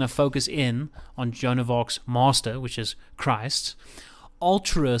now he's going to focus in on Joan of Arc's master, which is Christ.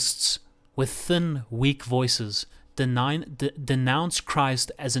 Altruists with thin, weak voices denounce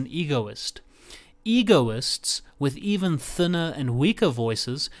Christ as an egoist. Egoists with even thinner and weaker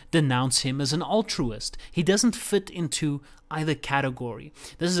voices denounce him as an altruist. He doesn't fit into either category.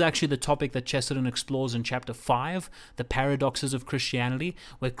 This is actually the topic that Chesterton explores in chapter 5, the paradoxes of Christianity,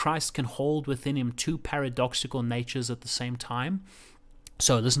 where Christ can hold within him two paradoxical natures at the same time.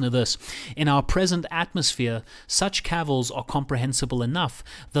 So listen to this. In our present atmosphere, such cavils are comprehensible enough.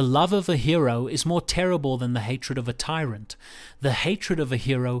 The love of a hero is more terrible than the hatred of a tyrant. The hatred of a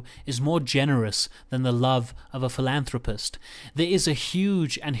hero is more generous than the love of a philanthropist. There is a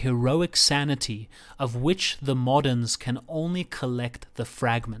huge and heroic sanity of which the moderns can only collect the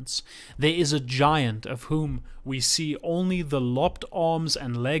fragments. There is a giant of whom we see only the lopped arms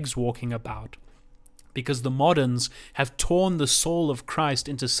and legs walking about, because the moderns have torn the soul of Christ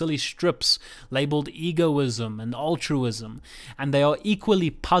into silly strips labeled egoism and altruism, and they are equally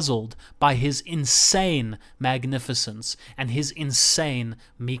puzzled by his insane magnificence and his insane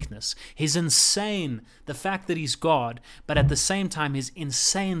meekness. His insane, the fact that he's God, but at the same time his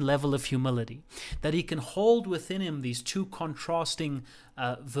insane level of humility, that he can hold within him these two contrasting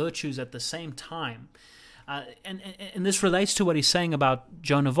virtues at the same time. And this relates to what he's saying about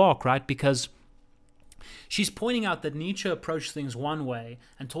Joan of Arc, right? Because she's pointing out that Nietzsche approached things one way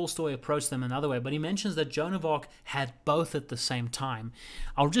and Tolstoy approached them another way, but he mentions that Joan of Arc had both at the same time.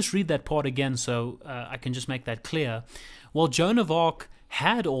 I'll just read that part again so I can just make that clear. Well, Joan of Arc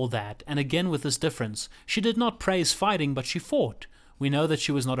had all that, and again with this difference. She did not praise fighting, but she fought. We know that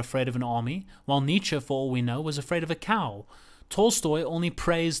she was not afraid of an army, while Nietzsche, for all we know, was afraid of a cow. Tolstoy only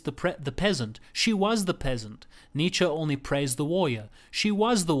praised the peasant. She was the peasant. Nietzsche only praised the warrior. She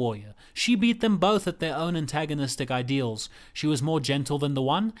was the warrior. She beat them both at their own antagonistic ideals. She was more gentle than the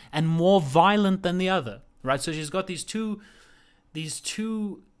one and more violent than the other. Right? So she's got these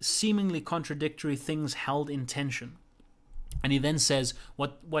two seemingly contradictory things held in tension. And he then says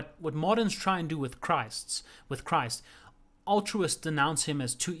what moderns try and do with Christ altruists denounce him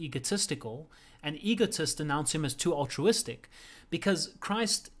as too egotistical, and egotists denounce him as too altruistic, because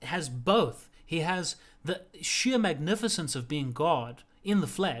Christ has both. He has the sheer magnificence of being God in the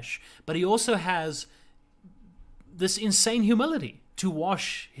flesh, but he also has this insane humility to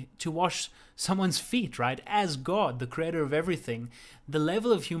wash someone's feet, right? As God, the creator of everything, the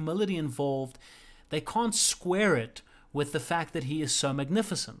level of humility involved, they can't square it with the fact that he is so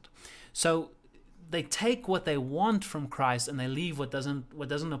magnificent. So they take what they want from Christ and they leave what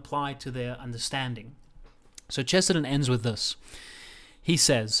doesn't apply to their understanding. So Chesterton ends with this. He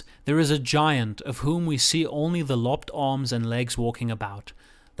says, "There is a giant of whom we see only the lopped arms and legs walking about.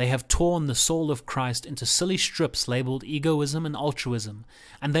 They have torn the soul of Christ into silly strips labeled egoism and altruism,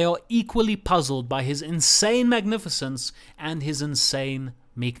 and they are equally puzzled by his insane magnificence and his insane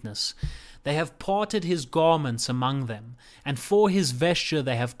meekness. They have parted his garments among them, and for his vesture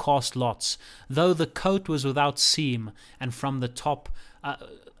they have cast lots, though the coat was without seam, and from the top...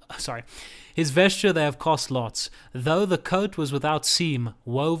 His vesture they have cast lots, though the coat was without seam,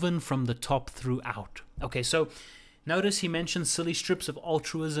 woven from the top throughout." Okay, so notice he mentions silly strips of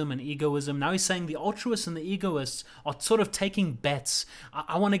altruism and egoism. Now he's saying the altruists and the egoists are sort of taking bets.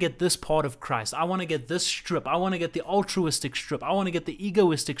 I want to get this part of Christ. I want to get this strip. I want to get the altruistic strip. I want to get the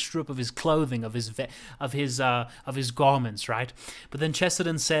egoistic strip of his clothing, of his garments, right? But then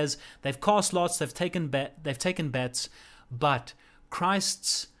Chesterton says they've cast lots, they've taken bets, but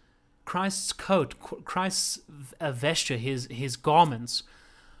Christ's coat, Christ's vesture, his garments,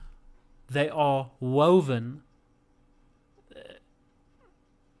 they are woven.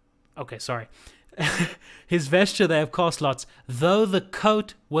 His vesture they have cast lots, though the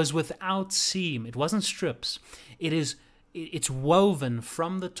coat was without seam. It wasn't strips. It's woven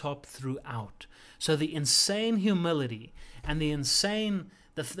from the top throughout. So the insane humility and the insane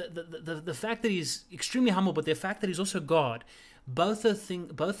the fact that he's extremely humble, but the fact that he's also God. Both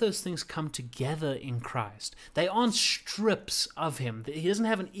those things come together in Christ. They aren't strips of him. He doesn't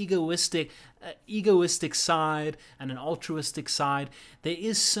have an egoistic side and an altruistic side. There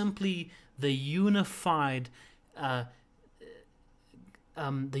is simply the unified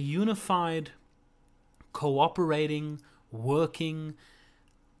cooperating, working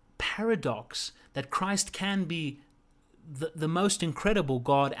paradox that Christ can be the most incredible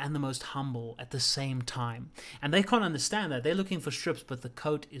God and the most humble at the same time. And they can't understand that. They're looking for strips, but the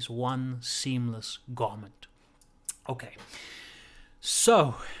coat is one seamless garment. Okay,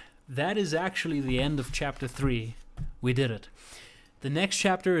 so that is actually the end of chapter 3. We did it. The next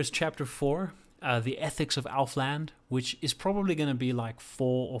chapter is chapter 4, the ethics of Alfland, which is probably going to be like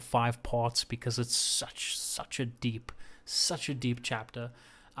 4 or 5 parts because it's such a deep chapter.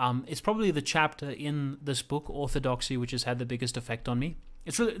 It's probably the chapter in this book, Orthodoxy, which has had the biggest effect on me.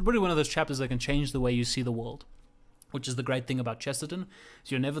 It's really one of those chapters that can change the way you see the world, which is the great thing about Chesterton.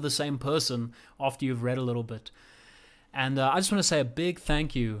 So you're never the same person after you've read a little bit. And I just want to say a big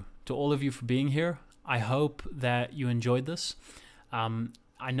thank you to all of you for being here. I hope that you enjoyed this.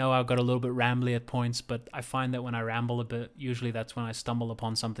 I know I got a little bit rambly at points, but I find that when I ramble a bit, usually that's when I stumble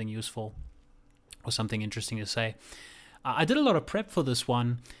upon something useful or something interesting to say. I did a lot of prep for this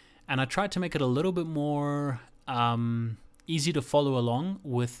one, and I tried to make it a little bit more easy to follow along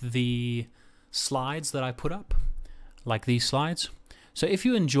with the slides that I put up, like these slides. So if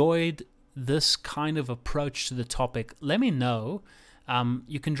you enjoyed this kind of approach to the topic, let me know.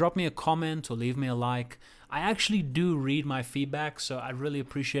 You can drop me a comment or leave me a like. I actually do read my feedback, so I'd really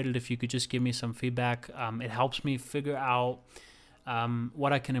appreciate it if you could just give me some feedback. It helps me figure out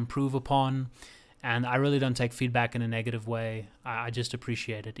what I can improve upon. And I really don't take feedback in a negative way. I just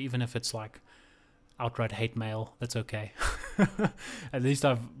appreciate it. Even if it's like outright hate mail, that's okay. At least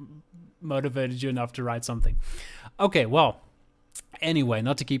I've motivated you enough to write something. Okay, well, anyway,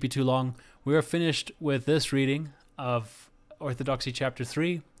 not to keep you too long, we are finished with this reading of Orthodoxy chapter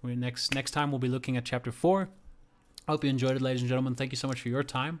 3. Next time we'll be looking at chapter 4. I hope you enjoyed it, ladies and gentlemen. Thank you so much for your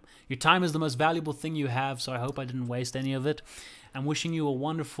time. Your time is the most valuable thing you have, so I hope I didn't waste any of it. I'm wishing you a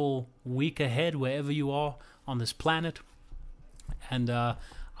wonderful week ahead, wherever you are on this planet. And I'll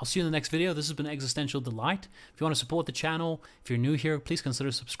see you in the next video. This has been Existential Delight. If you want to support the channel, if you're new here, please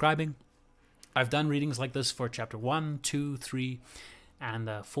consider subscribing. I've done readings like this for chapter 1, 2, 3, and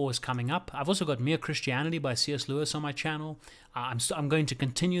 4 is coming up. I've also got Mere Christianity by C.S. Lewis on my channel. I'm going to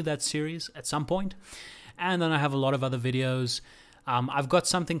continue that series at some point. And then I have a lot of other videos. I've got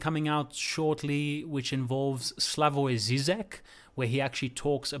something coming out shortly which involves Slavoj Zizek, where he actually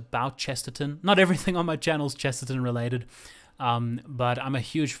talks about Chesterton. Not everything on my channel is Chesterton related, but I'm a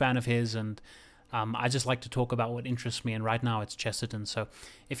huge fan of his, and I just like to talk about what interests me, and right now it's Chesterton. So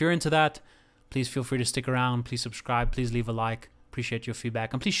if you're into that, Please feel free to stick around. Please subscribe. Please leave a like. Appreciate your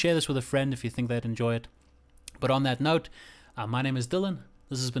feedback. And please share this with a friend if you think they'd enjoy it. But on that note, my name is Dylan.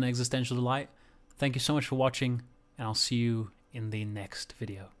 This has been Existential Delight. Thank you so much for watching, and I'll see you in the next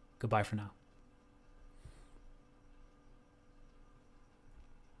video. Goodbye for now.